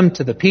wisdom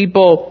to the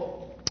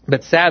people,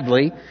 but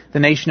sadly, the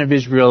nation of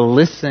Israel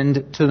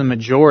listened to the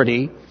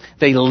majority.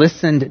 They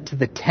listened to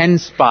the 10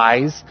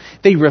 spies.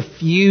 They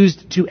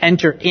refused to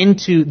enter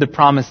into the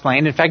promised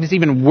land. In fact, it's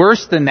even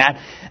worse than that.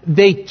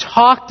 They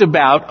talked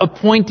about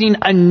appointing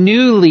a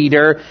new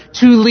leader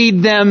to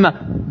lead them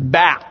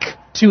back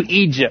to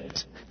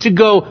Egypt, to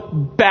go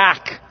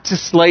back to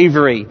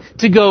slavery,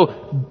 to go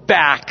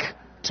back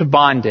to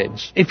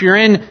bondage. If you're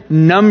in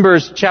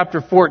Numbers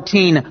chapter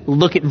 14,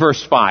 look at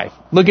verse 5.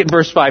 Look at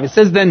verse 5. It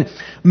says, "Then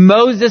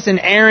Moses and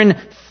Aaron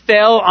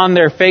fell on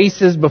their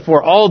faces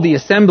before all the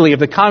assembly of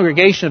the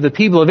congregation of the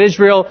people of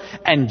Israel,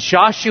 and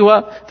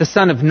Joshua, the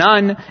son of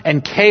Nun,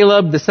 and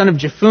Caleb, the son of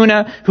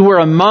Jephunneh, who were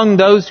among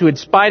those who had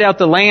spied out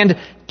the land,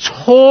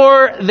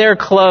 tore their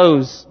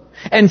clothes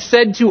and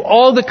said to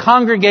all the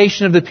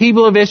congregation of the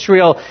people of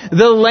Israel,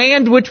 'The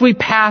land which we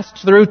passed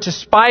through to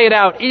spy it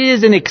out, it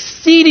is an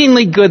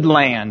exceedingly good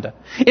land.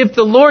 If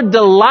the Lord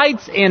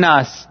delights in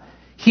us,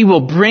 He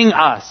will bring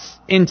us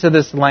into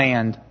this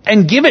land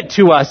and give it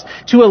to us,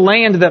 to a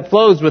land that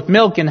flows with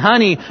milk and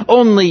honey.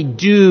 Only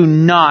do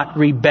not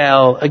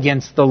rebel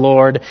against the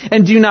Lord,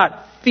 and do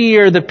not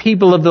fear the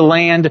people of the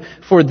land,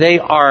 for they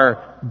are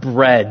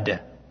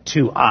bread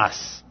to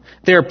us.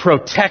 Their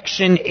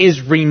protection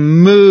is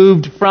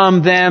removed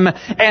from them,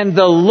 and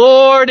the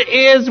Lord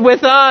is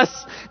with us.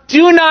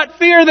 Do not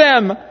fear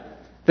them.'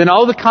 Then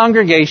all the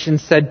congregation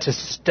said to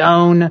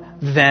stone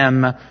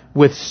them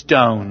with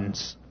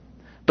stones.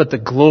 But the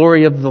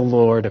glory of the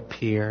Lord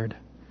appeared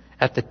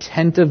at the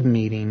tent of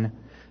meeting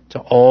to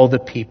all the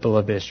people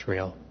of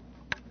Israel."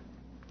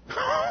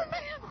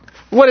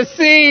 What a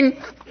scene!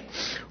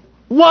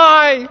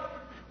 Why?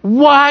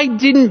 Why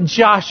didn't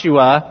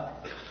Joshua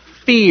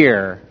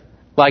fear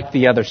like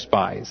the other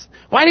spies?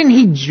 Why didn't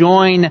he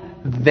join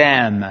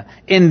them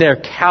in their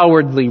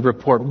cowardly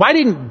report? Why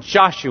didn't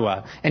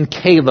Joshua and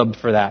Caleb,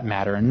 for that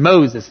matter, and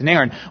Moses and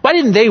Aaron, why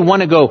didn't they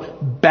want to go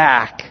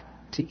back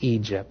to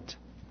Egypt?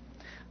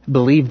 I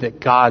believe that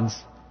God's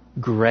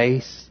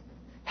grace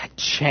had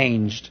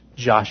changed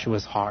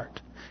Joshua's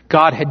heart.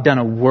 God had done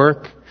a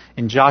work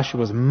in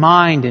Joshua's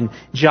mind, in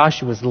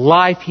Joshua's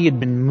life. He had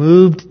been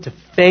moved to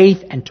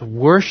faith and to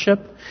worship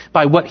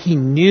by what he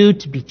knew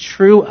to be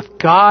true of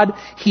God.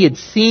 He had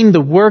seen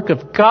the work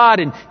of God,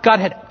 and God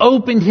had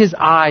opened his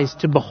eyes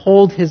to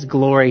behold his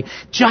glory.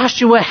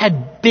 Joshua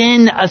had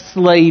been a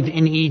slave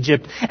in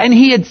Egypt, and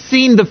he had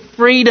seen the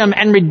freedom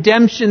and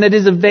redemption that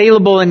is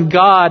available in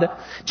God.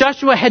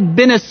 Joshua had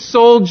been a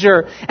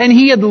soldier, and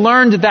he had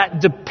learned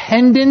that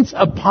dependence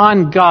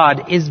upon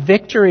God is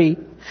victory.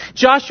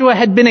 Joshua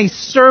had been a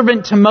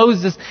servant to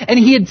Moses, and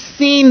he had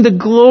seen the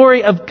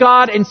glory of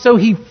God, and so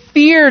he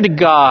feared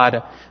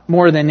God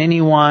more than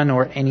anyone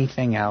or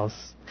anything else.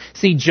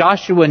 See,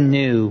 Joshua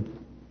knew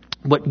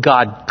what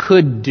God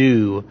could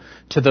do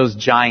to those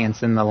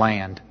giants in the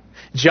land.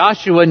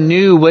 Joshua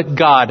knew what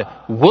God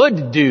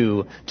would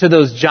do to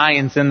those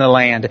giants in the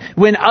land.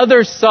 When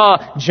others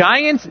saw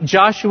giants,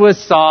 Joshua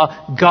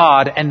saw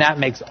God, and that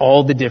makes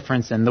all the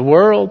difference in the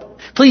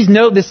world. Please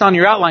note this on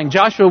your outline.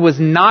 Joshua was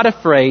not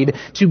afraid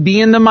to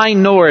be in the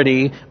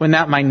minority when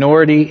that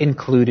minority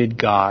included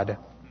God.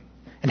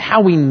 And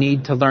how we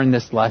need to learn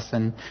this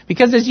lesson.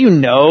 Because as you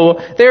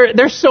know,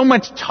 there's so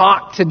much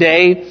talk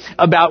today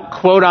about,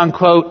 quote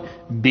unquote,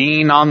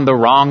 being on the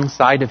wrong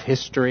side of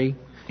history.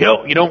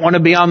 You don't want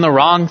to be on the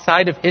wrong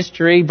side of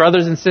history.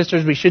 Brothers and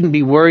sisters, we shouldn't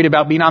be worried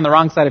about being on the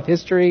wrong side of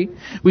history.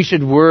 We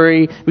should be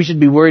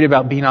worried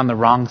about being on the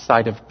wrong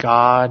side of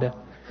God.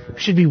 We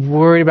should be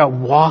worried about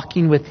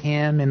walking with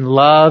Him in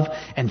love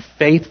and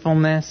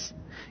faithfulness.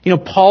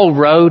 Paul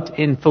wrote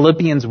in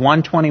Philippians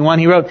 1:21,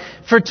 he wrote,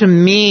 "For to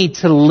me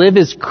to live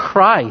is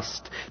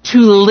Christ. To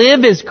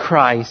live is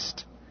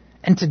Christ,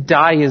 and to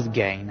die is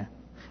gain."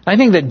 I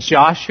think that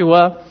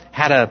Joshua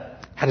had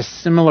a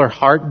similar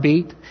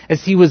heartbeat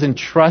as he was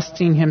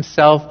entrusting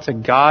himself to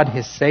God,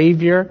 his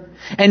Savior.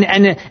 And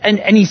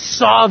he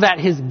saw that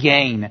his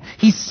gain.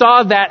 He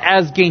saw that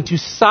as gain, to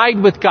side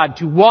with God,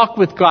 to walk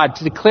with God,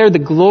 to declare the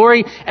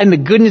glory and the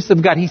goodness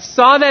of God. He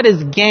saw that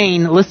as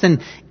gain, listen,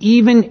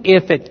 even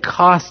if it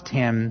cost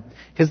him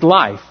his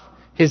life,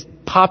 his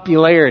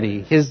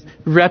popularity, his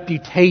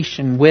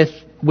reputation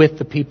with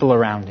the people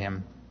around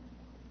him.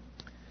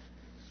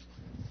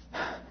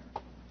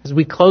 As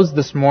we close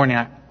this morning,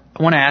 I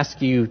want to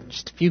ask you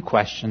just a few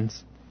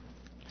questions.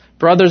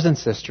 Brothers and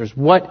sisters,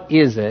 what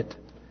is it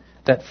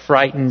that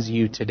frightens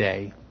you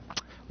today?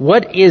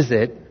 What is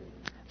it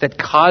that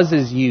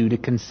causes you to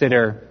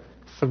consider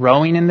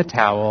throwing in the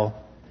towel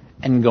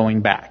and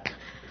going back?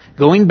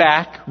 Going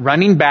back,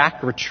 running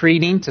back,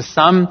 retreating to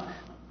some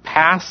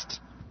past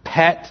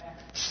pet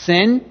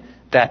sin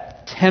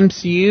that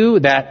tempts you,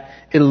 that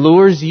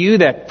allures you,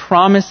 that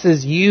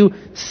promises you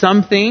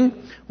something.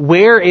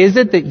 Where is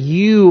it that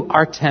you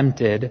are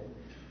tempted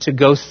to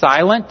go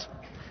silent,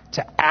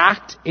 to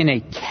act in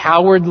a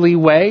cowardly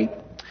way,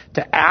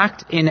 to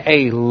act in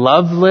a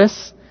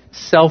loveless,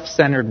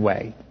 self-centered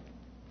way?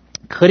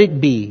 Could it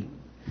be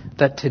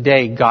that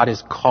today God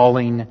is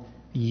calling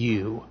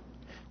you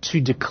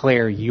to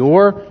declare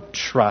your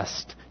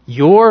trust,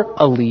 your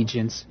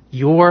allegiance,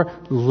 your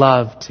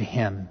love to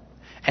Him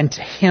and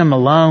to Him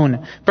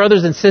alone?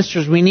 Brothers and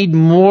sisters, we need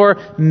more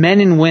men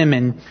and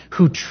women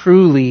who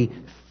truly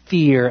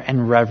fear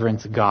and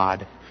reverence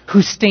God,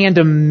 who stand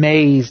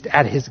amazed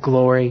at His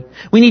glory.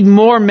 We need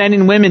more men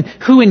and women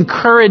who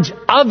encourage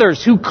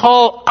others, who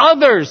call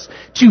others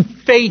to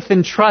faith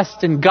and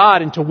trust in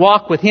God and to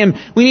walk with Him.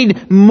 We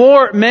need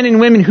more men and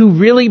women who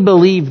really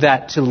believe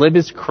that to live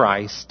is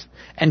Christ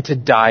and to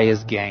die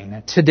is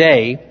gain.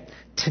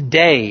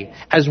 Today,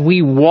 as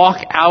we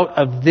walk out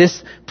of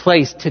this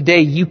place,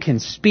 today you can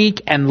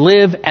speak and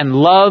live and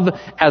love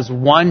as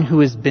one who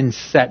has been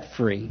set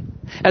free,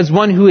 as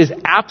one who is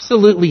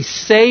absolutely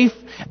safe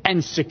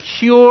and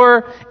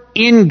secure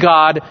in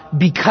God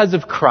because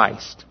of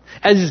Christ.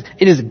 As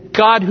it is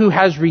God who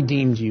has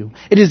redeemed you.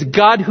 It is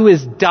God who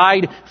has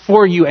died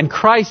for you, and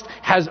Christ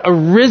has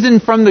arisen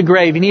from the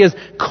grave, and He has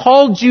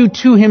called you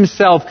to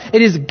Himself.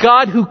 It is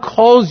God who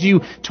calls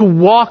you to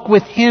walk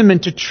with Him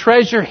and to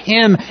treasure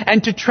Him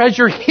and to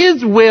treasure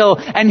His will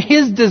and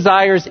His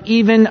desires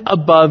even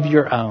above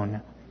your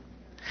own.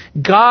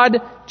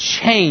 God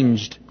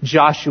changed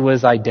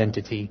Joshua's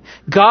identity.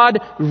 God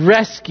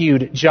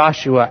rescued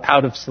Joshua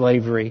out of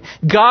slavery.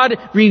 God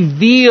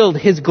revealed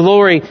His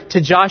glory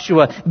to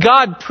Joshua.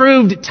 God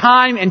proved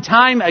time and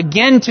time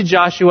again to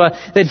Joshua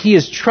that He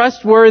is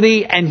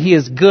trustworthy and He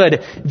is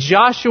good.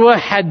 Joshua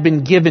had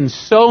been given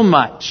so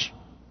much.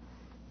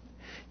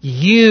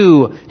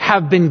 You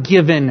have been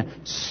given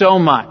so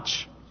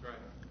much.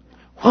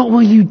 What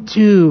will you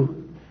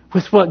do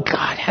with what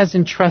God has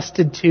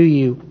entrusted to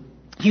you?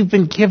 You've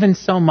been given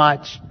so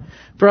much.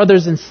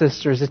 Brothers and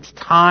sisters, it's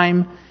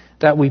time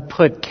that we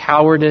put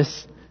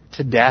cowardice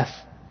to death.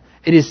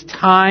 It is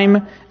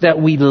time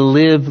that we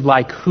live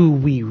like who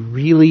we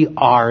really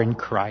are in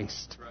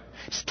Christ.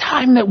 It's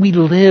time that we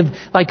live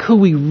like who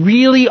we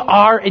really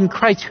are in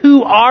Christ.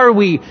 Who are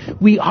we?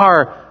 We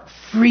are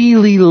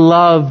freely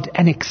loved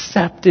and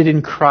accepted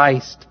in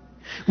Christ.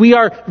 We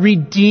are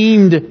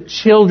redeemed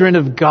children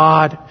of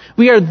God.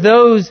 We are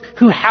those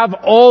who have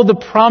all the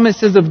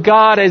promises of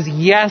God as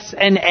yes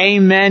and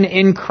amen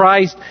in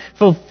Christ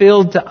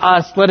fulfilled to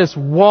us. Let us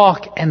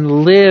walk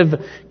and live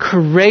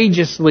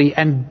courageously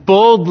and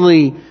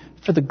boldly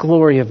for the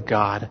glory of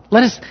God.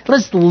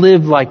 Let's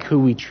live like who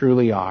we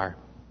truly are.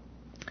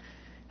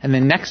 And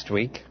then next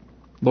week,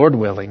 Lord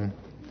willing,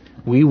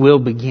 we will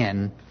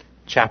begin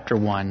chapter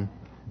 1,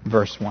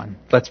 verse 1.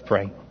 Let's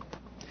pray.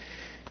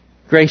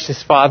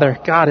 Gracious Father,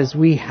 God, as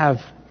we have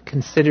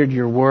considered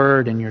your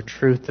word and your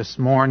truth this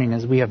morning,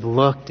 as we have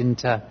looked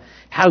into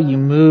how you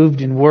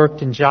moved and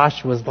worked in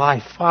Joshua's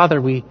life, Father,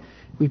 we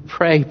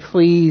pray,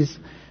 please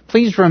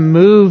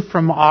remove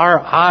from our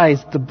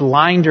eyes the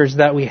blinders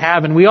that we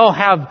have. And we all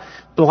have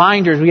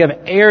blinders. We have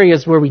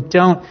areas where we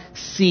don't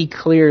see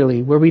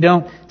clearly, where we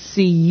don't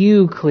see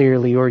you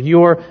clearly or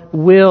your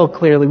will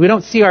clearly. We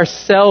don't see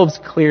ourselves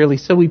clearly.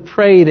 So we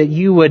pray that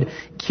you would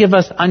give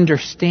us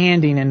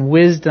understanding and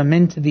wisdom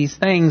into these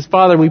things.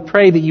 Father, we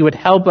pray that you would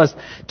help us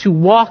to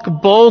walk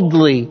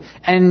boldly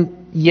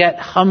and yet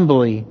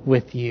humbly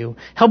with you.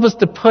 Help us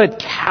to put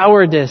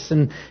cowardice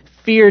and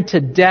fear to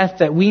death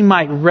that we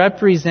might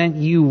represent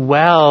you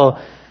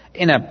well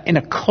in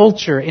a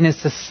culture, in a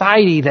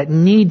society that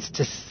needs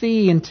to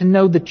see and to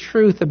know the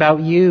truth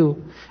about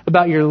you,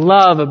 about your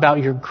love,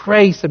 about your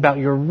grace, about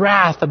your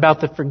wrath,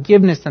 about the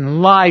forgiveness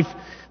and life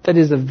that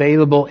is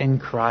available in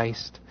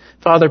Christ.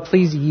 Father,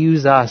 please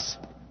use us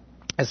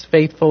as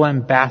faithful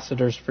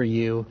ambassadors for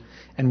you.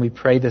 And we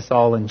pray this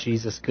all in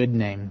Jesus' good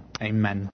name. Amen.